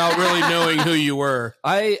 yeah, without really knowing who you were.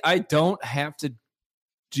 I don't have to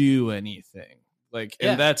do anything, like,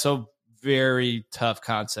 and that's a very tough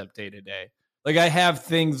concept day to day. Like I have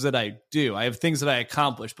things that I do. I have things that I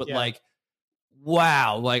accomplish, but like,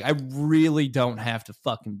 wow, like I really don't have to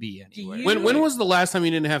fucking be anywhere. When was the last time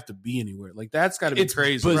you didn't have to be anywhere? Like that's got to be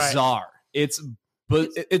crazy. Bizarre. Right.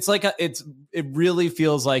 It's like it really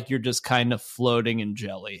feels like you're just kind of floating in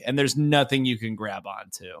jelly and there's nothing you can grab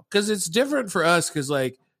onto. Cause it's different for us. Cause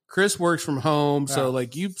like Chris works from home. So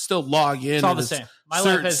like you still log in. It's all the same. My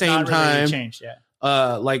life has not really changed yet.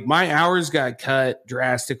 Like my hours got cut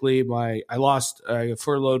drastically. I lost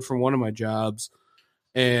furloughed from one of my jobs,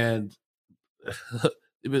 and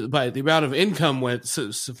by the amount of income went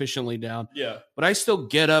sufficiently down. Yeah, but I still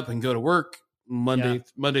get up and go to work Monday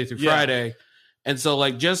through Friday, and so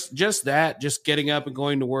like just getting up and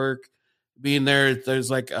going to work, being there.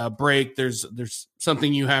 There's like a break. There's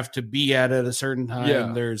something you have to be at a certain time.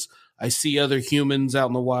 Yeah. I see other humans out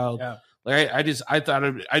in the wild. Yeah. Like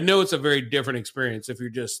I know it's a very different experience if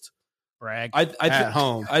you're just at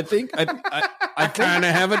home. I think I kind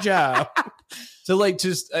of have a job. So like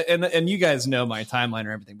just and you guys know my timeline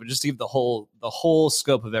or everything, but just to give the whole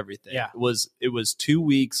scope of everything. Yeah. It was 2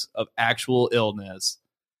 weeks of actual illness.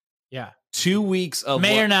 Yeah. 2 weeks of we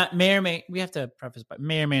have to preface by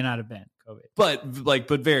may or may not have been COVID. But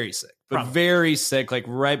very sick. Very sick, like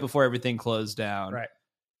right before everything closed down. Right.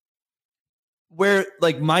 Where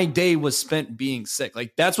like my day was spent being sick.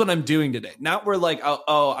 Like that's what I'm doing today. Not where like,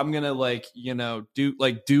 I'm going to like,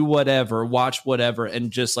 do whatever, watch whatever.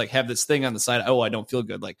 And just like have this thing on the side. Oh, I don't feel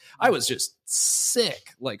good. Like I was just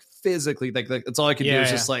sick, like physically, like that's all I could do is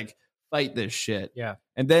just like fight this shit. Yeah.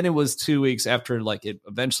 And then it was 2 weeks after like it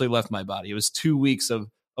eventually left my body. It was 2 weeks of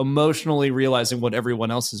emotionally realizing what everyone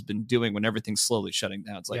else has been doing when everything's slowly shutting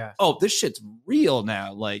down. It's like, oh, this shit's real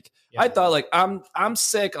now. Like I thought like I'm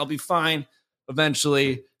sick. I'll be fine.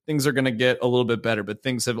 Eventually things are going to get a little bit better, but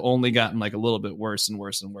things have only gotten like a little bit worse and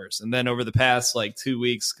worse and worse. And then over the past like 2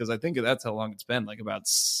 weeks, because I think that's how long it's been, like about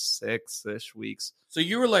 6-ish weeks. So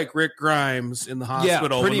you were like Rick Grimes in the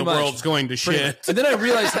hospital when the world's going to shit. And then I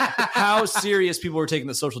realized how serious people were taking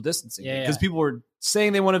the social distancing because people were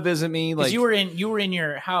saying they want to visit me. Like you were in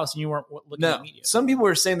your house and you weren't looking at media. Some people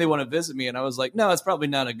were saying they want to visit me, and I was like, no, it's probably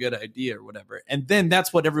not a good idea or whatever. And then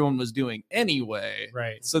that's what everyone was doing anyway.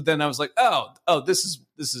 Right. So then I was like, oh, this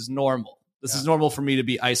is normal. This is normal for me to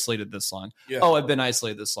be isolated this long. Yeah. Oh, I've been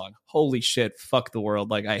isolated this long. Holy shit! Fuck the world.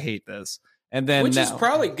 Like I hate this. And then which is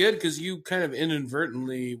probably good because you kind of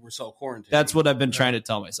inadvertently were self-quarantined. That's what I've been trying to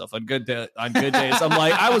tell myself on good days. I'm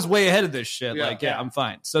like, I was way ahead of this shit. I'm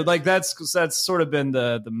fine. So like that's sort of been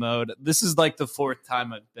the mode. This is like the 4th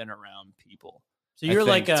time I've been around people. So you're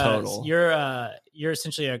like total. You're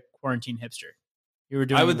essentially a quarantine hipster. You were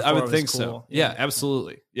doing. I would think so. Yeah,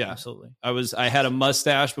 absolutely. Yeah, absolutely. I had a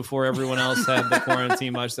mustache before everyone else had the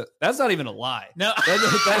quarantine mustache. That's not even a lie. No,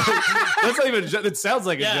 that's not even. It sounds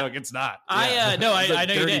like a joke. It's not. I know you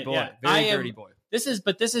did. Boy. Very dirty boy. This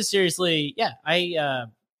is seriously. Yeah,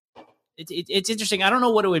 it's interesting. I don't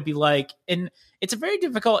know what it would be like, and it's a very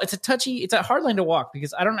difficult. It's a hard line to walk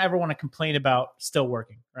because I don't ever want to complain about still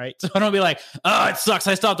working. Right, so I don't be like, oh, it sucks.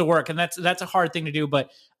 I still have to work, and that's a hard thing to do, but.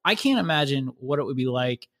 I can't imagine what it would be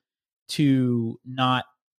like to not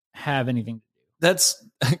have anything to do. That's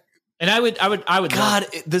and I would God,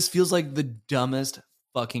 this feels like the dumbest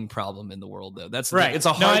fucking problem in the world though. That's right. It's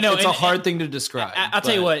a hard it's a hard thing to describe. I'll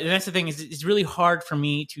tell you what, and that's the thing is it's really hard for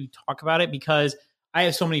me to talk about it because I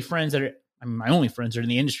have so many friends that are my only friends are in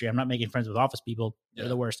the industry. I'm not making friends with office people. They're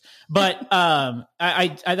the worst. But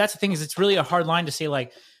I that's the thing is it's really a hard line to say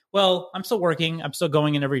like Well, I'm still working. I'm still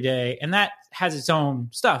going in every day. And that has its own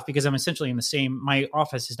stuff because I'm essentially in the same, my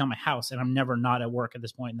office is not my house and I'm never not at work at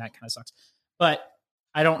this point. And that kind of sucks. But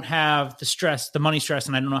I don't have the stress, the money stress.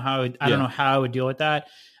 And I don't know how, I don't know how I would deal with that.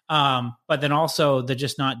 But then also the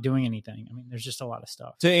just not doing anything. I mean, there's just a lot of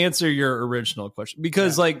stuff. To answer your original question,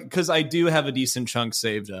 because because I do have a decent chunk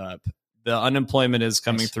saved up. The unemployment is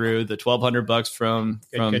coming through. The $1,200 from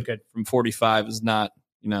 45 is not,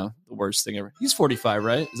 the worst thing ever. He's 45,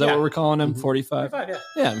 right? Is that what we're calling him? 45? 45,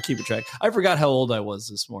 yeah. I'm keeping track. I forgot how old I was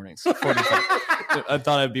this morning. So 45. I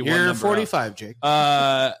thought I'd be You're 45, Jake.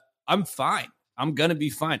 I'm fine. I'm going to be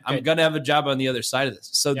fine. Good. I'm going to have a job on the other side of this.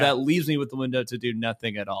 So that leaves me with the window to do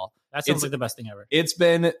nothing at all. That sounds like the best thing ever. It's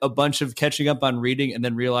been a bunch of catching up on reading and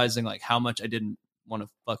then realizing like how much I didn't want to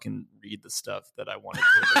fucking read the stuff that I wanted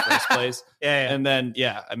to in the first place. And then,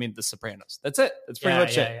 I mean, The Sopranos. That's it. That's pretty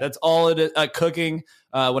much it. That's all it is. Cooking,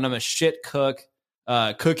 when I'm a shit cook,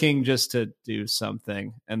 cooking just to do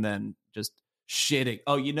something and then just shitting.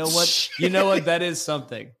 Oh, you know what? You know what? That is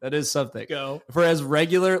something. That is something. Go. For as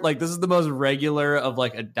regular, like this is the most regular of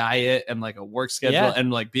like a diet and like a work schedule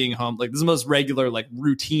and like being home. Like this is the most regular like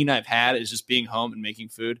routine I've had is just being home and making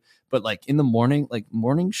food. But like in the morning, like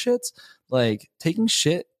morning shits, like taking a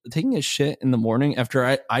shit in the morning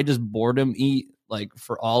after I just boredom eat like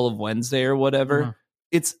for all of Wednesday or whatever.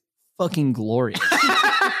 It's fucking glorious.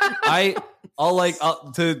 My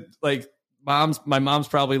mom's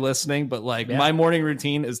probably listening, but like my morning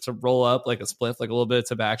routine is to roll up like a spliff, like a little bit of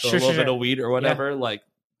tobacco, a little bit of weed or whatever, like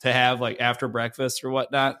to have like after breakfast or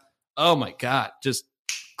whatnot. Oh my God. Just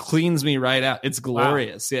cleans me right out. It's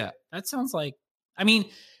glorious. Wow. Yeah. That sounds like, I mean,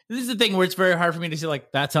 this is the thing where it's very hard for me to say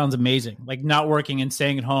like, that sounds amazing. Like not working and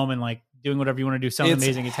staying at home and like doing whatever you want to do sounds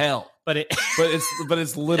amazing. It's hell. But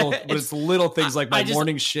it's little things like my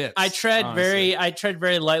morning shit. I tread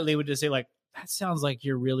very lightly with just say like, that sounds like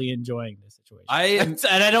you're really enjoying this situation.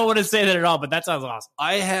 And I don't want to say that at all, but that sounds awesome.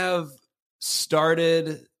 I have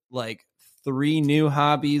started like 3 new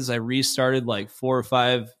hobbies. I restarted like 4 or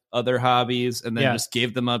 5 other hobbies and then just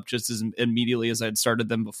gave them up just as immediately as I'd started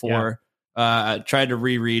them before. I tried to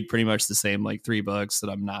reread pretty much the same like 3 books that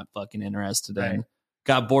I'm not fucking interested in.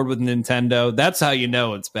 Got bored with Nintendo. That's how you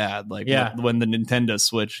know it's bad. Like when the Nintendo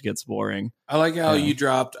Switch gets boring. I like how you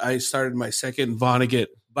dropped. I started my second Vonnegut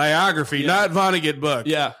biography, not Vonnegut book.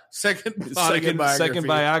 Yeah, second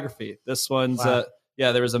biography. This one's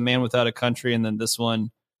there was A Man Without a Country, and then this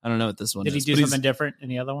one. I don't know what this one is. Did he do something different in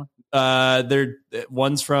the other one?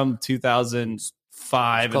 One's from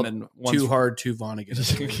 2005, and then one's Too Hard, Too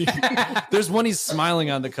Vonnegut. There's one he's smiling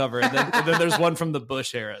on the cover, and then there's one from the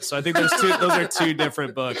Bush era. So I think there's 2. Those are 2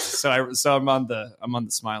 different books. So I'm on the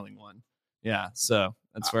smiling one. Yeah, so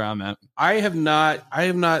that's where I'm at. I have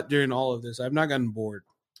not during all of this. I've not gotten bored.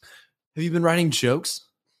 Have you been writing jokes?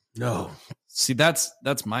 No. See, that's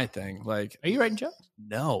my thing. Like, are you writing jokes?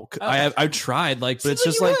 No, I've tried. Like, but it's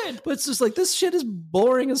just like this shit is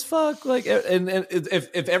boring as fuck. Like, and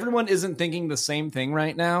if everyone isn't thinking the same thing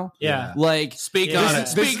right now, like speak on it.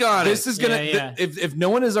 This is gonna if no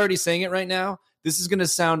one is already saying it right now, this is gonna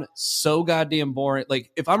sound so goddamn boring.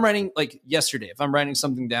 Like, if I'm writing like yesterday, if I'm writing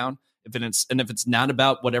something down. If it's not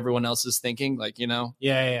about what everyone else is thinking, like,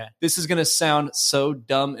 this is going to sound so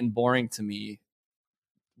dumb and boring to me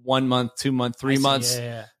 1 month, 2 months, 3 months,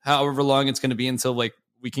 however long it's going to be until like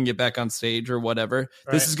we can get back on stage or whatever.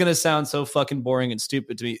 Right. This is going to sound so fucking boring and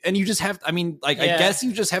stupid to me. And you just have, I guess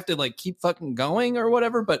you just have to like keep fucking going or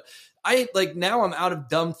whatever. But now I'm out of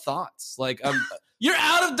dumb thoughts. Like you're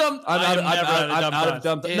out of dumb. I'm out of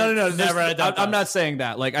dumb. No. I'm not saying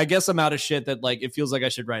that. Like, I guess I'm out of shit that like it feels like I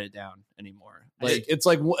should write it down anymore. Like, it's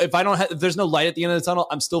like if I don't have, if there's no light at the end of the tunnel,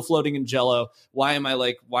 I'm still floating in Jello. Why am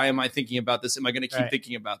I thinking about this? Am I going to keep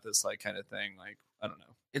thinking about this? Like, kind of thing. Like, I don't know.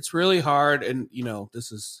 It's really hard, and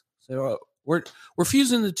this is so. We're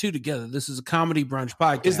fusing the 2 together. This is a comedy brunch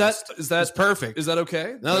podcast. Is that it's perfect? Is that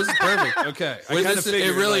okay? No, this is perfect. Okay,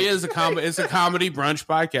 it really is it's a comedy brunch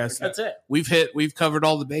podcast. That's it. We've covered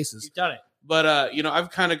all the bases. You've done it. But I've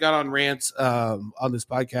kind of got on rants on this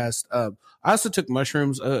podcast. I also took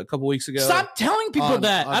mushrooms a couple weeks ago. Stop telling people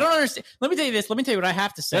that. I don't understand. Let me tell you this. Let me tell you what I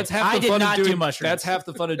have to say. That's half the fun of doing mushrooms. That's half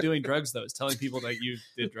the fun of doing drugs, though. Is telling people that you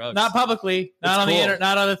did drugs. Not publicly. Not on the internet.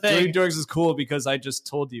 Not on the thing. Doing drugs is cool because I just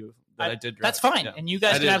told you that I did drugs. That's fine. Yeah. And you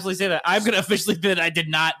guys can absolutely say that. I'm going to officially say that I did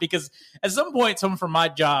not, because at some point, someone from my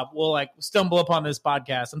job will like stumble upon this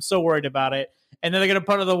podcast. I'm so worried about it. And then they're going to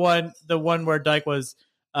put the one where Dyke was,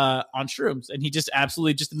 on shrooms, and he just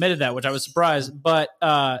absolutely just admitted that, which I was surprised. But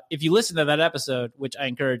if you listen to that episode, which I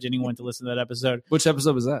encourage anyone to listen to that episode, which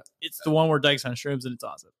episode was that? It's the one where Dyke's on shrooms, and it's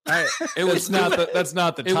awesome. That's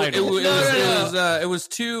not the title. It was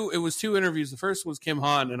two interviews. The first was Kim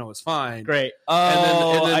Han, and it was fine. Great.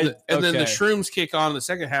 And then the shrooms kick on. The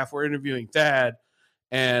second half, we're interviewing Thad,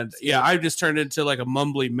 and I just turned into like a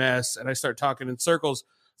mumbly mess, and I start talking in circles.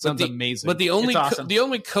 Sounds amazing. But the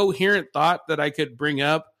only coherent thought that I could bring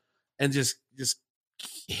up and just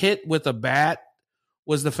hit with a bat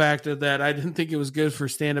was the fact that I didn't think it was good for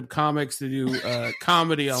stand-up comics to do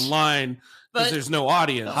comedy online because there's no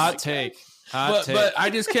audience. Hot take. But I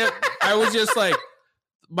just I was just like,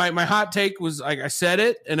 my hot take was like, I said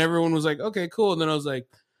it and everyone was like, okay, cool. And then I was like,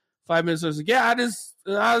 5 minutes, I was like,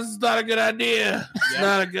 it's not a good idea. It's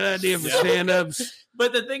not a good idea for stand-ups.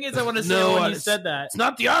 But the thing is, I want to say when you said that, it's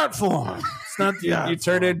not the art form. It's not the art. You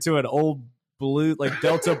turned into an old blue, like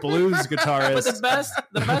Delta blues guitarist. But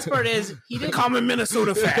the best part is he didn't common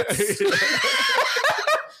Minnesota facts.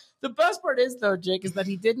 The best part is though, Jake, is that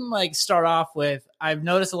he didn't like start off with. I've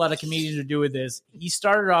noticed a lot of comedians are doing this. He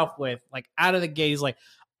started off with like out of the gate, he's like,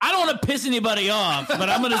 I don't want to piss anybody off, but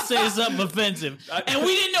I'm going to say something offensive. And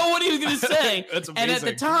we didn't know what he was going to say. That's amazing. And at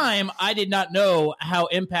the time, I did not know how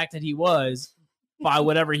impacted he was by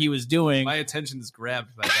whatever he was doing. My attention is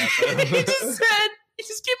grabbed by that. He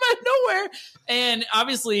just came out of nowhere. And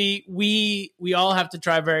obviously, we all have to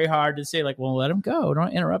try very hard to say, like, well, let him go.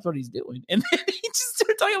 Don't interrupt what he's doing. And then he just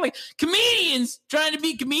started talking like, comedians trying to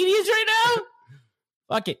be comedians right now?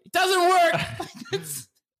 Fuck it. It doesn't work.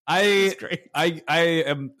 I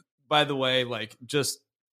am, by the way, like, just,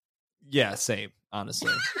 same,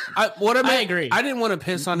 honestly. I agree. I didn't want to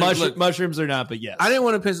piss on mushrooms or not, but yes. I didn't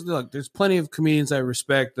want to piss. Look, there's plenty of comedians I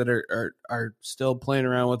respect that are still playing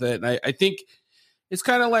around with it. And I think it's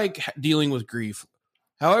kind of like dealing with grief.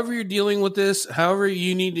 However you're dealing with this, however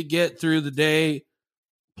you need to get through the day,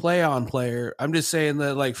 play on player. I'm just saying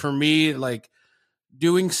that, like, for me, like,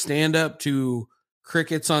 doing stand-up to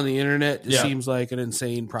crickets on the internet just seems like an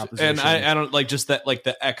insane proposition. And I don't like just that, like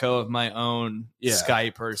the echo of my own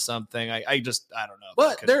Skype or something. I don't know.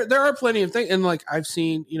 But there are plenty of things. And like I've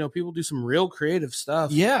seen, people do some real creative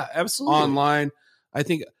stuff. Yeah, absolutely. Online. I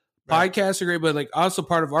think podcasts are great, but like also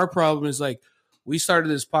part of our problem is like we started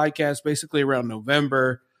this podcast basically around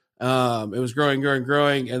November. It was growing.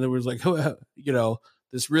 And there was like,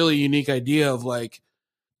 this really unique idea of like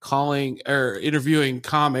calling or interviewing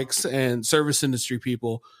comics and service industry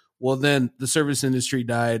people. Well, then the service industry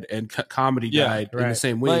died and comedy died in the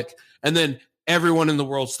same week. And then everyone in the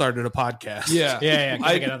world started a podcast. Yeah.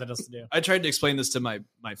 I got nothing else to do. I tried to explain this to my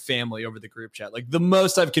family over the group chat. Like the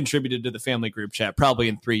most I've contributed to the family group chat, probably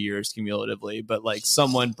in 3 years cumulatively. But like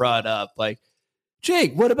someone brought up like,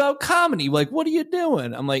 Jake, what about comedy? Like, what are you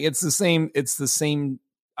doing? I'm like, it's the same.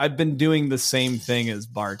 I've been doing the same thing as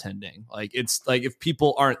bartending. Like, it's like if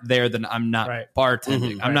people aren't there, then I'm not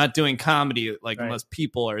bartending. I'm not doing comedy unless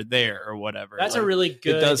people are there or whatever. That's a really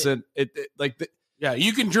good. It doesn't.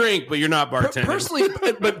 You can drink, but you're not bartending. Personally,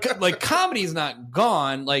 but like comedy's not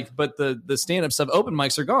gone. Like, but the stand up stuff, open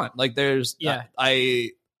mics are gone. Like, there's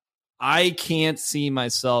I can't see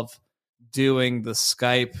myself doing the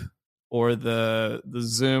Skype or the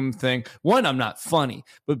Zoom thing. One, I'm not funny,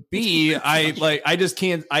 but B, I just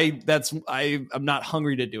can't. I'm not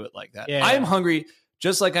hungry to do it like that. I am hungry,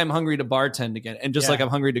 just like I'm hungry to bartend again, and just like I'm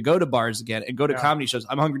hungry to go to bars again and go to comedy shows.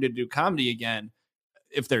 I'm hungry to do comedy again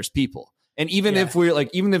if there's people. And even if we're like,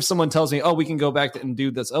 even if someone tells me, oh, we can go back and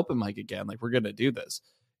do this open mic again, like we're gonna do this.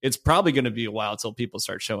 It's probably going to be a while until people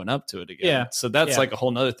start showing up to it again. Yeah. So that's like a whole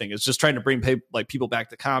nother thing. It's just trying to bring people back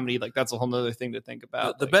to comedy. Like that's a whole nother thing to think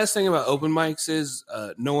about. The best thing about open mics is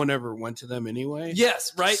no one ever went to them anyway.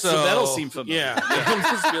 Yes. Right. So that'll seem familiar. Yeah.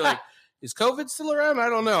 Just be like, is COVID still around? I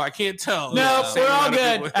don't know. I can't tell. No, we're all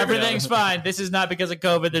good. Everything's fine. This is not because of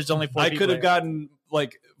COVID. There's only 4 people. I could have gotten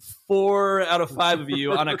like 4 out of 5 of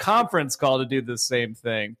you on a conference call to do the same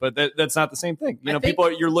thing, but that's not the same thing.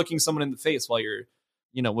 You're looking someone in the face while you're,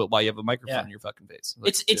 while you have a microphone in your fucking face.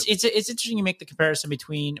 Like, it's interesting you make the comparison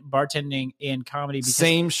between bartending and comedy. Because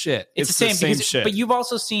same shit. It's the same shit. But you've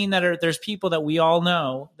also seen that there's people that we all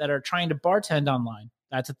know that are trying to bartend online.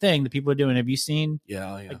 That's a thing that people are doing. Have you seen?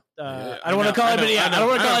 Yeah. I don't want to call anybody out. I don't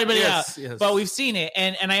want to call anybody out. But we've seen it,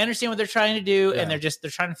 and I understand what they're trying to do, and they're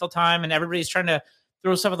trying to fill time, and everybody's trying to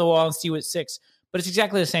throw stuff at the wall and see what sticks. But it's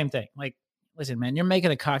exactly the same thing. Like, listen, man, you're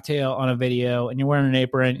making a cocktail on a video and you're wearing an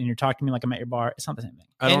apron and you're talking to me like I'm at your bar. It's not the same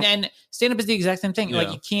thing. And stand up is the exact same thing. Yeah.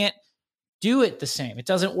 Like, you can't do it the same. It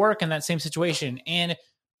doesn't work in that same situation. And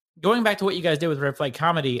going back to what you guys did with Red Flag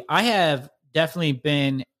Comedy, I have definitely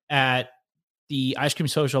been at the Ice Cream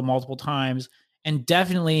Social multiple times and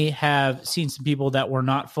definitely have seen some people that were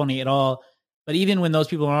not funny at all. But even when those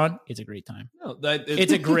people are on, it's a great time. No,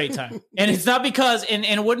 it's a great time. And it's not because, and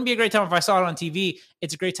it wouldn't be a great time if I saw it on TV.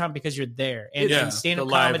 It's a great time because you're there. And stand-up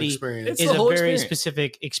comedy is a very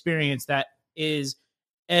specific experience that is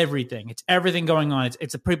everything. It's everything going on.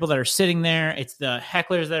 It's the people that are sitting there. It's the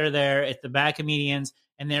hecklers that are there. It's the bad comedians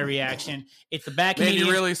and their reaction. It's the bad comedians.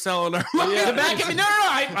 You're really selling our the bad comedians. No,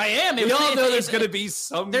 I am. We all know there's going to be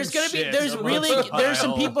some. There's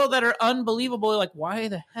some people that are unbelievable. Like, why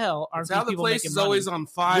the hell aren't these people making money? The place is always on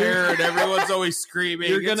fire and everyone's always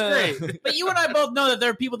screaming. It's great. But you and I both know that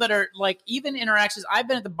there are people that are like, even interactions. I've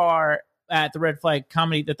been at the bar at the Red Flag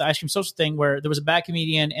Comedy, the Ice Cream Social thing, where there was a bad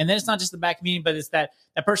comedian, and then it's not just the bad comedian, but it's that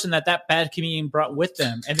person that bad comedian brought with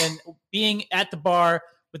them, and then being at the bar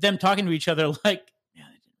with them talking to each other, like, yeah,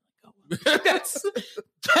 that didn't go well.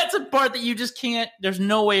 That's a part that you just can't. There's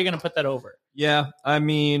no way you're going to put that over. Yeah, I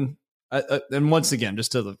mean, and once again,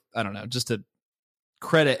 just to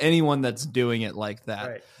credit anyone that's doing it like that.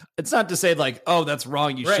 Right. It's not to say like, oh, that's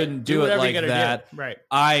wrong. You shouldn't do it like that. Right.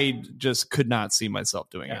 I just could not see myself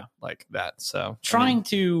doing it like that. So trying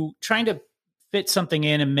to fit something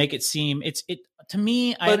in and make it seem to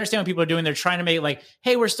me, I understand what people are doing. They're trying to make it like,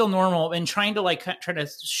 hey, we're still normal, and trying to like try to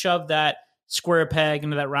shove that square peg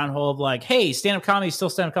into that round hole of like, hey, stand-up comedy is still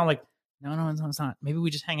stand-up comedy. Like, no, it's not. Maybe we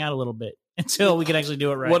just hang out a little bit until we can actually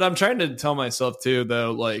do it right. What I'm trying to tell myself too,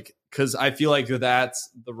 though, like, because I feel like that's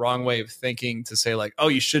the wrong way of thinking to say like, oh,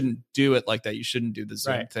 you shouldn't do it like that. You shouldn't do the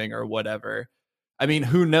Zoom thing or whatever. I mean,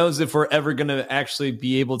 who knows if we're ever going to actually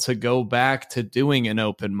be able to go back to doing an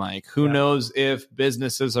open mic? Who knows if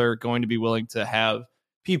businesses are going to be willing to have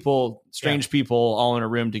strange people all in a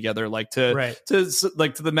room together, like to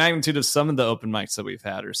the magnitude of some of the open mics that we've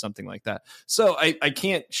had or something like that. So I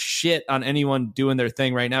can't shit on anyone doing their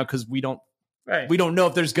thing right now because we don't know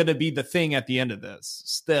if there's going to be the thing at the end of this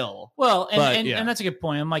still. Well, and that's a good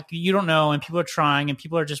point. I'm like, you don't know, and people are trying, and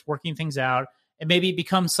people are just working things out, and maybe it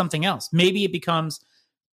becomes something else. Maybe it becomes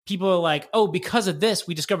people are like, oh, because of this,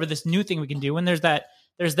 we discovered this new thing we can do, and there's that.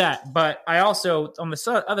 But I also, on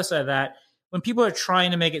the other side of that, when people are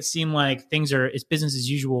trying to make it seem like it's business as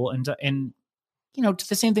usual, and you know,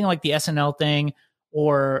 the same thing like the SNL thing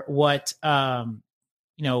or what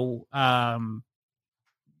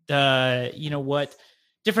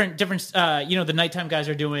different the nighttime guys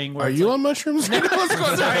are doing. Are you on mushrooms? Sorry.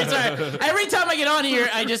 Every time I get on here,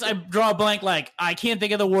 I draw a blank. Like, I can't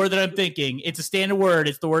think of the word that I'm thinking. It's a standard word.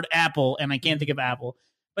 It's the word apple, and I can't think of apple.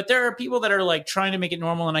 But there are people that are like trying to make it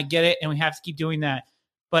normal, and I get it, and we have to keep doing that.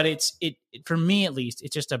 But it for me at least,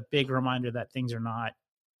 it's just a big reminder that things are not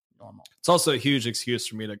normal. It's also a huge excuse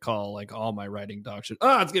for me to call like all my writing dog shit.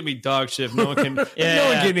 Oh, it's gonna be dog shit. No one can no one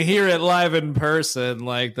can hear it live in person.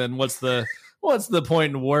 Like, then what's the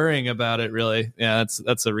point in worrying about it, really? Yeah,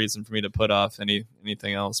 that's a reason for me to put off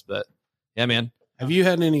anything else. But yeah, man. Have you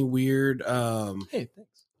had any weird thanks.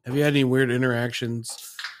 Have you had any weird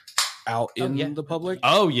interactions out in the public?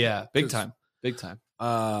 Oh yeah, big time.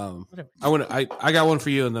 I got one for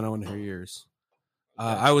you, and then I want to hear yours.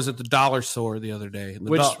 I was at the dollar store the other day.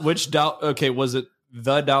 Okay, was it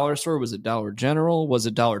the dollar store? Was it Dollar General? Was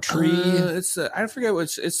it Dollar Tree? I forget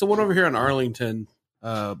which. It's the one over here in Arlington,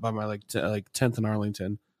 by my 10th and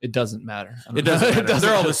Arlington. It doesn't matter. It doesn't matter.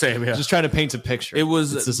 They're all the same. Yeah. Just trying to paint a picture.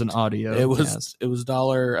 This is an audio. It was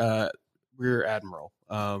Dollar Rear Admiral.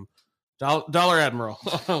 Dollar Admiral.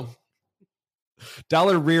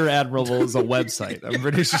 Dollar Rear Admiral is a website, I'm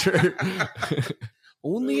pretty sure.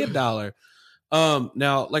 Only $1.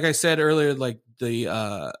 Now, like I said earlier, like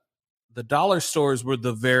the dollar stores were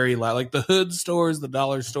the very last, like the hood stores, the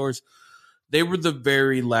dollar stores, they were the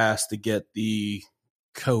very last to get the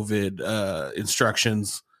COVID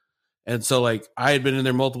instructions. And so like I had been in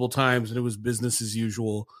there multiple times and it was business as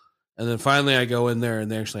usual. And then finally I go in there and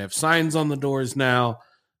they actually have signs on the doors now.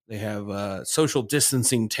 They have social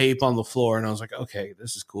distancing tape on the floor. And I was like, okay,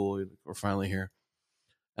 this is cool. We're finally here.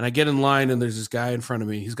 And I get in line and there's this guy in front of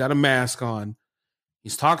me. He's got a mask on.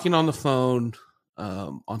 He's talking on the phone,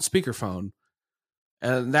 on speakerphone.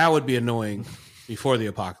 And that would be annoying before the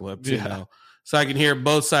apocalypse, you know. So I can hear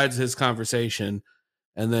both sides of his conversation.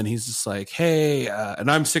 And then he's just like, hey,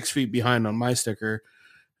 and I'm 6 feet behind on my sticker.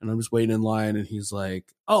 And I'm just waiting in line. And he's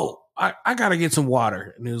like, oh, I got to get some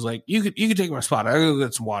water. And he was like, you could take my spot. I go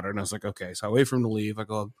get some water. And I was like, okay. So I wait for him to leave. I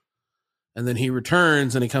go, and then he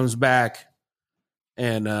returns and he comes back.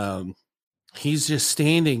 And he's just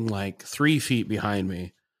standing like 3 feet behind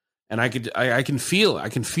me. And I can feel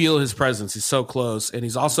his presence. He's so close. And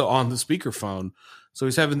he's also on the speakerphone. So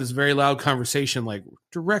he's having this very loud conversation, like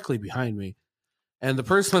directly behind me. And the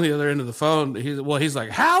person on the other end of the phone, he's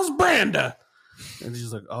like, how's Brenda? And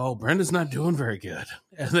she's like, oh, Brenda's not doing very good.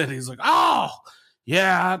 And then he's like, oh,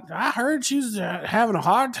 yeah, I heard she's having a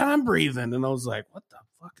hard time breathing. And I was like, what the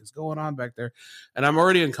fuck is going on back there? And I'm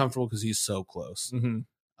already uncomfortable because he's so close. Mm-hmm.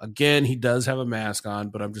 Again, he does have a mask on,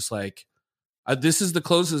 but I'm just like, this is the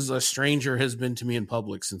closest a stranger has been to me in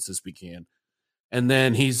public since this began. And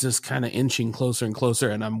then he's just kind of inching closer and closer,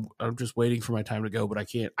 and I'm just waiting for my time to go, but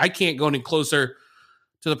I can't go any closer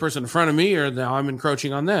to the person in front of me, or now I'm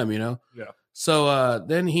encroaching on them, Yeah. So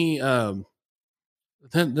then he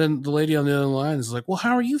then the lady on the other line is like, well,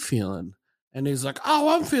 how are you feeling? And he's like,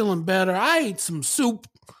 oh, I'm feeling better. I ate some soup.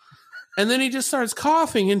 And then he just starts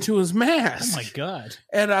coughing into his mask. Oh my God.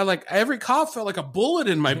 And I every cough felt like a bullet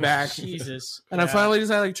in my back. Jesus. And I finally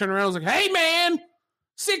just had turn around. I was like, hey man,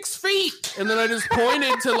 6 feet. And then I just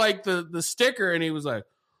pointed to the sticker, and he was like,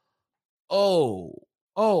 oh,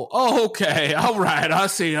 okay. All right. I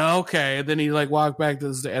see. Okay. And then he walked back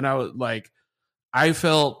to the, and I was I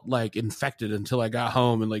felt infected until I got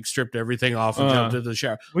home and stripped everything off and jumped into the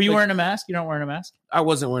shower. Were you wearing a mask? You don't wearing a mask? I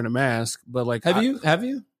wasn't wearing a mask, but have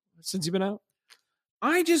you since you've been out?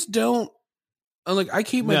 I just don't I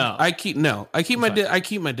keep my I keep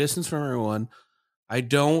my distance from everyone. I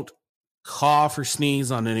don't cough or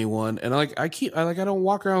sneeze on anyone, and I don't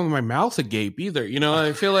walk around with my mouth agape either.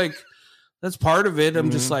 I feel like that's part of it.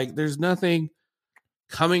 I'm just there's nothing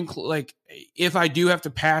coming if I do have to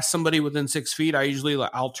pass somebody within 6 feet, I usually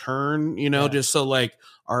I'll turn, just so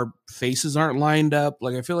our faces aren't lined up.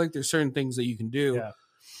 I feel like there's certain things that you can do. Yeah.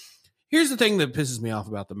 Here's the thing that pisses me off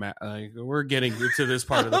about the we're getting to this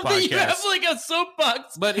part of the podcast. You have a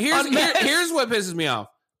soapbox, but here's what pisses me off.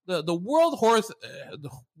 The World Horse. You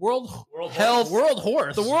know those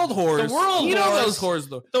horse. The World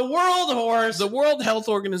Horse. The World Health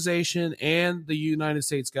Organization and the United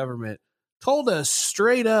States government told us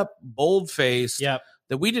straight up, bold-faced,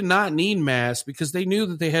 that we did not need masks because they knew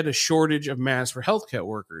that they had a shortage of masks for healthcare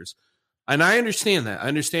workers. And I understand that. I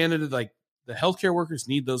understand that the healthcare workers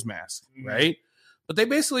need those masks, right? But they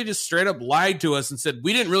basically just straight up lied to us and said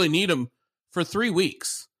we didn't really need them for 3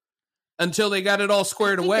 weeks until they got it all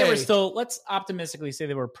squared away. They were still, let's optimistically say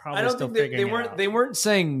they were probably still figuring it out. They weren't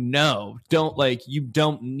saying no, you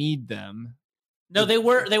don't need them. No, they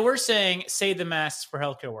were saying save the masks for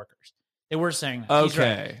healthcare workers. They were saying that.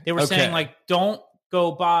 Okay. Right. They were saying don't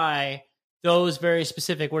go buy those very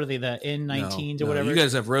specific. What are they? The N19s or whatever. You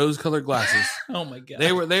guys have rose-colored glasses. Oh my God.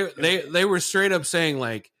 They were straight up saying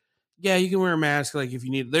yeah, you can wear a mask if you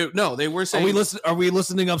need. They were saying. Are we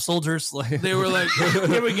listening up, soldiers? They were like,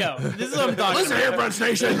 here we go. This is what I'm talking about. Listen here, Brunch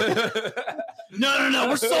Nation. No.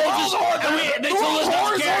 We're soldiers. They told us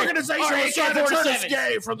horse organization was trying to turn us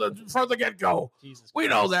gay from the get go. We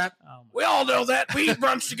know that. We all know that. We eat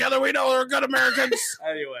brunch together. We know they're good Americans.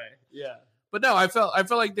 Anyway, yeah. But no, I felt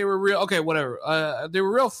like they were real. Okay, whatever. They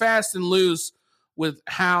were real fast and loose with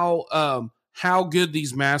how good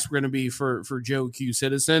these masks were going to be for Joe Q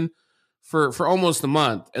Citizen for almost a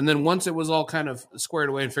month. And then once it was all kind of squared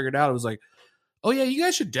away and figured out, it was like, oh yeah, you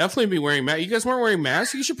guys should definitely be wearing masks. You guys weren't wearing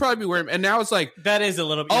masks. You should probably be wearing. And now it's that is a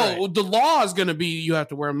little bit. Oh, right. The law is going to be you have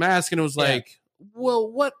to wear a mask, and it was well,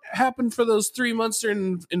 what happened for those 3 months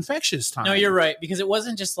during infectious time? No, you're right, because it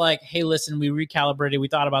wasn't just hey, listen, we recalibrated, we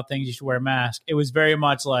thought about things, you should wear a mask. It was very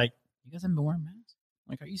much you guys haven't been wearing masks?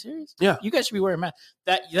 Are you serious? Yeah. You guys should be wearing masks.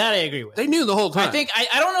 That I agree with. They knew the whole time. I think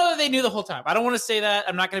I don't know that they knew the whole time. I don't want to say that.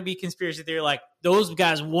 I'm not going to be conspiracy theory those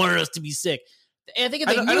guys wanted us to be sick. I think if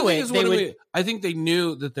they knew it, I think they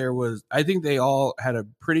knew that there was. I think they all had a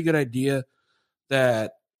pretty good idea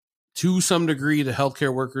that, to some degree, the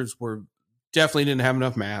healthcare workers definitely didn't have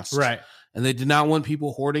enough masks, right? And they did not want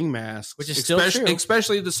people hoarding masks, which is still true,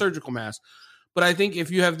 especially the surgical mask. But I think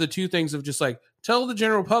if you have the two things of just tell the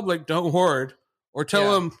general public don't hoard, or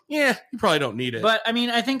tell them, you probably don't need it. But I mean,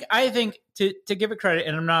 I think to give it credit,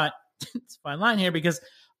 and I'm not. It's a fine line here because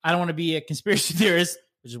I don't want to be a conspiracy theorist,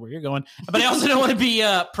 which is where you're going. But I also don't want to be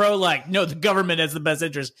pro no, the government has the best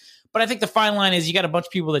interest. But I think the fine line is you got a bunch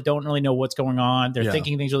of people that don't really know what's going on. They're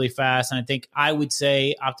thinking things really fast. And I think I would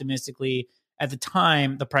say optimistically at the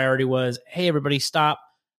time, the priority was, hey, everybody stop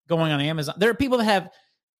going on Amazon. There are people that have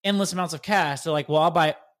endless amounts of cash. They're well, I'll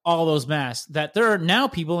buy all those masks. That there are now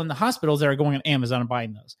people in the hospitals that are going on Amazon and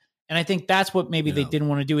buying those. And I think that's what maybe they didn't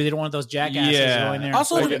want to do. They don't want those jackasses going there.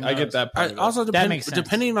 Also, I get that part. That makes sense.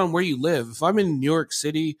 Depending on where you live, if I'm in New York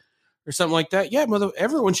City or something like that,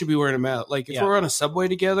 everyone should be wearing a mask. If we're on a subway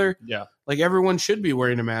together, everyone should be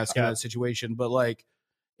wearing a mask in that situation. But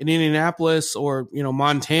in Indianapolis or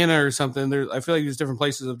Montana or something, I feel like there's different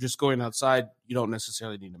places of just going outside. You don't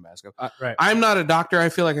necessarily need a mask. Right. I'm not a doctor. I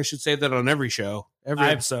feel like I should say that on every show, every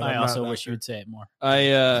episode. I also wish you would say it more.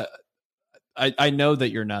 I know that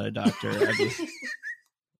you're not a doctor.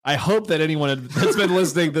 I hope that anyone that's been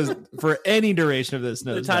listening for any duration of this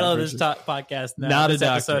knows. The title of this podcast now, this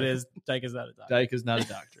episode is Dyke is not a doctor. Dyke is not a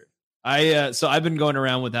doctor. So I've been going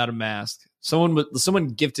around without a mask. Someone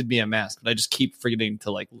gifted me a mask, but I just keep forgetting to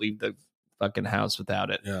like leave the fucking house without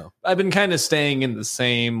it. Yeah. I've been kind of staying in the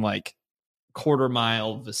same like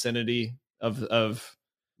quarter-mile vicinity of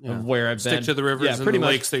where I've been. Stick to the rivers and pretty the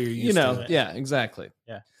much, lakes that you're used to. Yeah, exactly.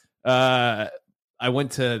 Yeah. I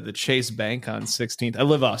went to the Chase Bank on 16th. I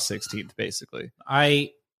live off 16th, basically.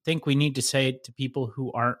 I think we need to say to people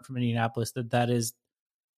who aren't from Indianapolis that is,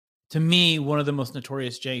 to me, one of the most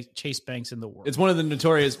notorious Chase banks in the world. It's one of the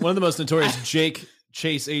most notorious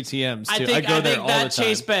Chase ATMs too. I go there all the time.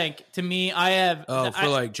 Chase Bank, to me, I have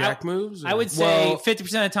like Jack moves. I would say 50% of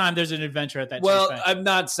the time there's an adventure at that. Well, Chase Bank. I'm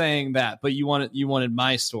not saying that, but you wanted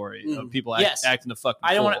my story of people acting a fucking.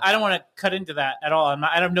 I don't want to cut into that at all.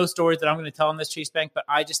 I have no stories that I'm going to tell on this Chase Bank, but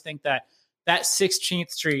I just think that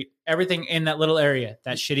 16th Street, everything in that little area,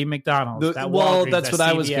 that shitty McDonald's, Walgreens, that's what CVS.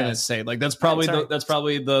 I was gonna say. Like that's probably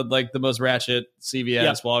the like the most ratchet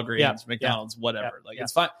CVS, Walgreens, McDonald's, whatever.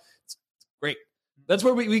 It's fine. It's great. That's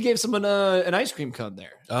where we gave someone an ice cream cone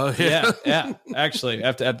there. Oh yeah. Yeah. Actually,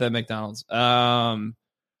 at the McDonald's.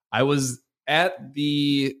 I was at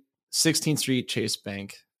the 16th Street Chase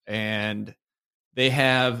Bank, and they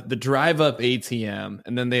have the drive-up ATM,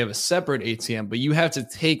 and then they have a separate ATM, but you have to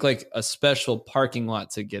take like a special parking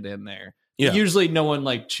lot to get in there. Yeah. Usually no one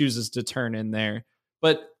like chooses to turn in there,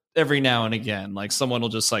 but every now and again, like someone will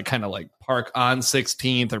just like kind of like park on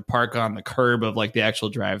 16th or park on the curb of like the actual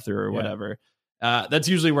drive-through or whatever. That's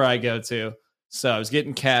usually where I go to. So I was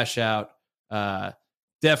getting cash out.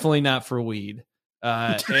 Definitely not for weed.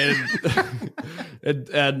 And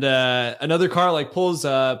another car like pulls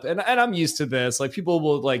up, and I'm used to this. Like people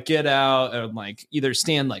will like get out and like either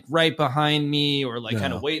stand like right behind me or like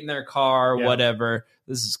kind of wait in their car or whatever.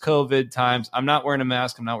 This is COVID times. I'm not wearing a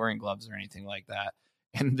mask. I'm not wearing gloves or anything like that.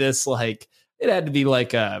 And this like it had to be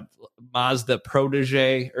like a Mazda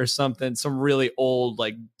Protege or something. Some really old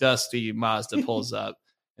like dusty Mazda pulls up,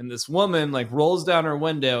 and this woman like rolls down her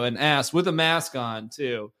window and asks with a mask on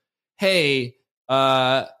too, "Hey,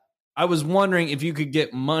 I was wondering if you could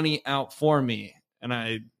get money out for me." And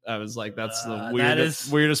I was like, that's the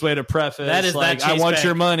weirdest way to preface. That is like, that I want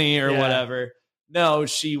your money or whatever. No,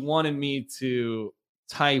 she wanted me to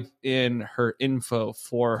type in her info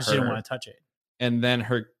for her. She didn't want to touch it. And then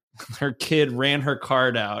her kid ran her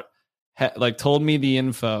card out, like told me the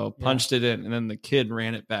info, punched it in, and then the kid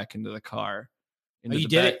ran it back into the car. You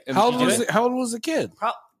did it? How old was the kid?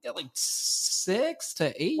 Like 6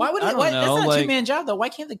 to 8. Why would that's not a two-man job though? Why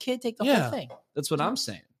can't the kid take the whole thing? That's what I'm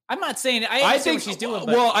saying. I'm not saying I think what she's doing.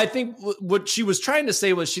 But. Well, I think what she was trying to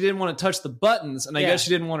say was she didn't want to touch the buttons, and I guess she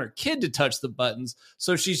didn't want her kid to touch the buttons,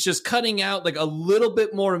 so she's just cutting out like a little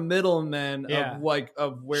bit more middlemen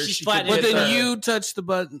of where she could. But then you touch the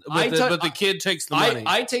button, but the kid takes the money.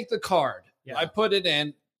 I take the card. Yeah. I put it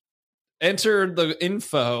in, enter the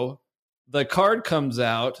info. The card comes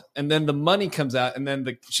out, and then the money comes out, and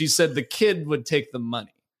then she said the kid would take the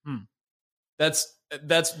money.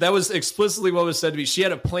 That was explicitly what was said to me. She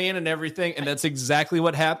had a plan and everything, and that's exactly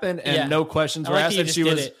what happened. And no questions were asked. And she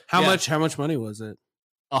was how much money was it?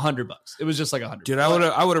 $100. It was just like $100. Dude,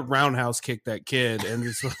 I would have roundhouse kicked that kid and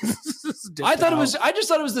just. I just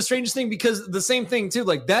thought it was the strangest thing because the same thing too.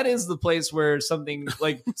 Like that is the place where something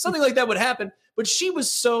like that would happen. But she was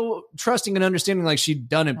so trusting and understanding, like she'd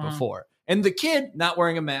done it before. And the kid not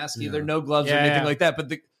wearing a mask either, no gloves or anything like that.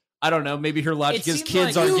 But I don't know. Maybe her logic is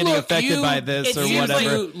kids aren't getting affected by this or whatever.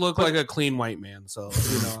 You look like a clean white man, so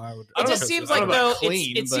I would. It just seems like though.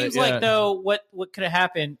 It seems like though what could have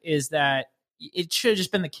happened is that it should have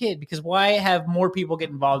just been the kid, because why have more people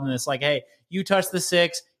get involved in this? Like, hey, you touch the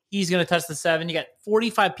 6, he's going to touch the 7. You got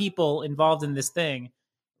 45 people involved in this thing.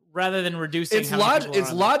 Rather than reducing, it's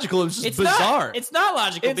logical. It's just bizarre. It's not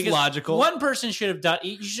logical. It's logical. One person should have done.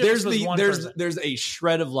 There's a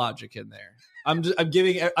shred of logic in there. I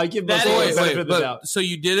give myself the benefit of the doubt. So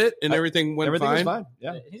you did it, and everything went fine. Everything was fine.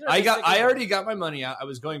 Yeah, I already got my money out. I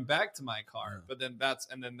was going back to my car, but then that's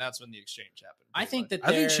when the exchange happened. I think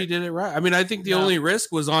she did it right. I mean, I think the only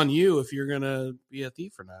risk was on you if you're gonna be a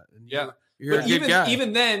thief or not. And you're a good guy.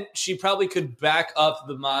 Even then, she probably could back up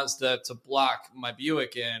the Mazda to block my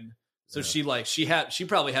Buick in. So she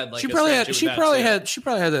probably had like she probably had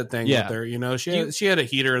that thing with her. You know, she had a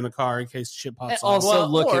heater in the car in case shit pops off. Also,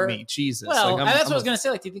 look at me, Jesus. Well, like, that's what I was gonna say.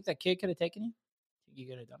 Like, do you think that kid could have taken you? You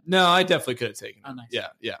could have done it? No, I definitely could have taken it. Oh, nice.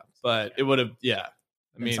 Yeah. But it would have. Yeah.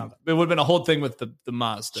 I mean, it would have been a whole thing with the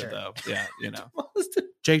Mazda, though. Yeah, you know.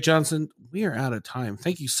 Jake Johnson, we are out of time.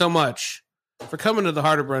 Thank you so much for coming to the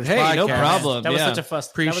Heart of Brunch Hey, podcast. no problem. That was such a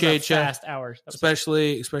fuss. Appreciate you. Fast hour.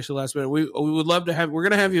 Especially last minute. We would love to have. We're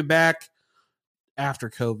gonna have you back after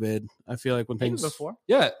COVID. I feel like when things before.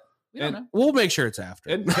 Yeah. We'll make sure it's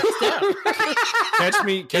after.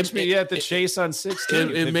 Catch me at the Chase on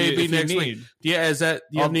 16. It may be next week. Yeah, is that?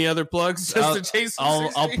 Do you have any other plugs? Just to Chase.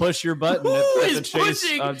 I'll push your button at the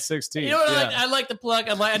Chase on 16. You know what? I like to plug.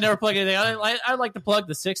 I never plug anything. I like to plug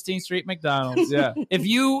the 16th Street McDonald's. Yeah. If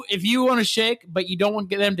you want to shake, but you don't want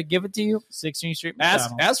them to give it to you, 16th Street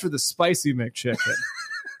McDonald's. Ask for the spicy McChicken.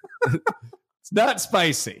 It's not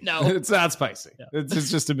spicy. No, it's not spicy. Yeah. It's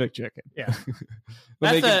just a McChicken. Yeah.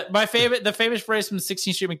 That's my favorite. The famous phrase from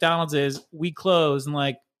 16th Street McDonald's is "We close," and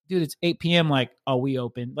like, dude, it's 8 p.m. Like, oh, we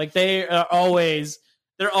open. Like they're always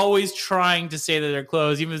trying to say that they're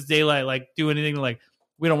closed, even if it's daylight. Like, do anything like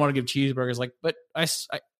we don't want to give cheeseburgers. Like, but I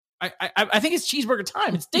think it's cheeseburger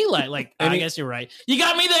time. It's daylight. Like, I guess you're right. You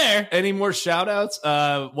got me there. Any more shout outs?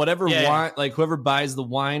 Whatever wine, like whoever buys the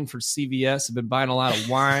wine for CVS, have been buying a lot of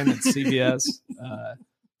wine at CVS.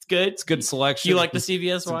 It's good. It's good selection. You like the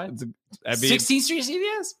CVS wine? 16th Street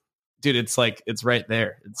CVS? Dude, it's right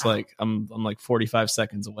there. It's like I'm like 45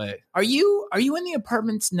 seconds away. Are you in the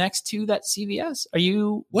apartments next to that CVS? Are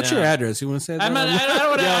you? What's your address? You want to say that? I don't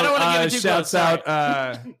want to give it too shouts close.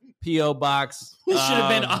 out P.O. Box. We should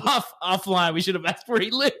have been offline. We should have asked where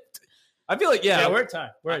he lived. I feel like we're at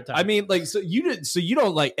time. I mean, like, so you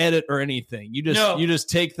don't like edit or anything. You just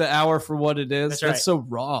take the hour for what it is. That's so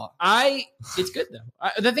raw. It's good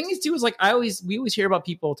though. The thing is too is like we always hear about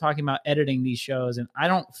people talking about editing these shows, and I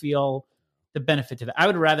don't feel the benefit to that. I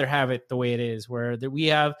would rather have it the way it is, where we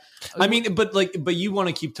have. I mean, but you want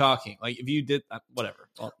to keep talking. Like if you did whatever.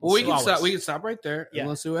 Well, we can stop. We can stop right there. And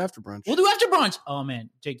let's do after brunch. We'll do after brunch. Oh man,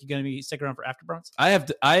 Jake, you gonna be stick around for after brunch? I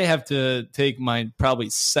have to take my probably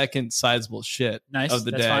second sizable shit of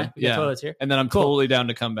the day. Fine. We got toilets here, and then I'm totally down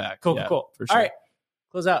to come back. Cool. For sure. All right,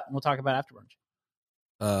 close out, and we'll talk about after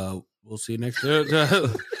brunch. We'll see you next.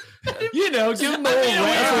 You know, give them the whole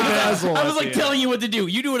razzle dazzle. I was like telling you what to do.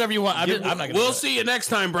 You do whatever you want. I'm not gonna. We'll see you next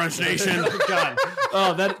time, Brunch Nation.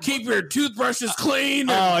 God. Keep your toothbrushes clean.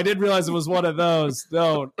 Oh, I didn't realize it was one of those.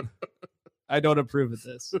 Don't. I don't approve of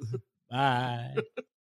this. Bye.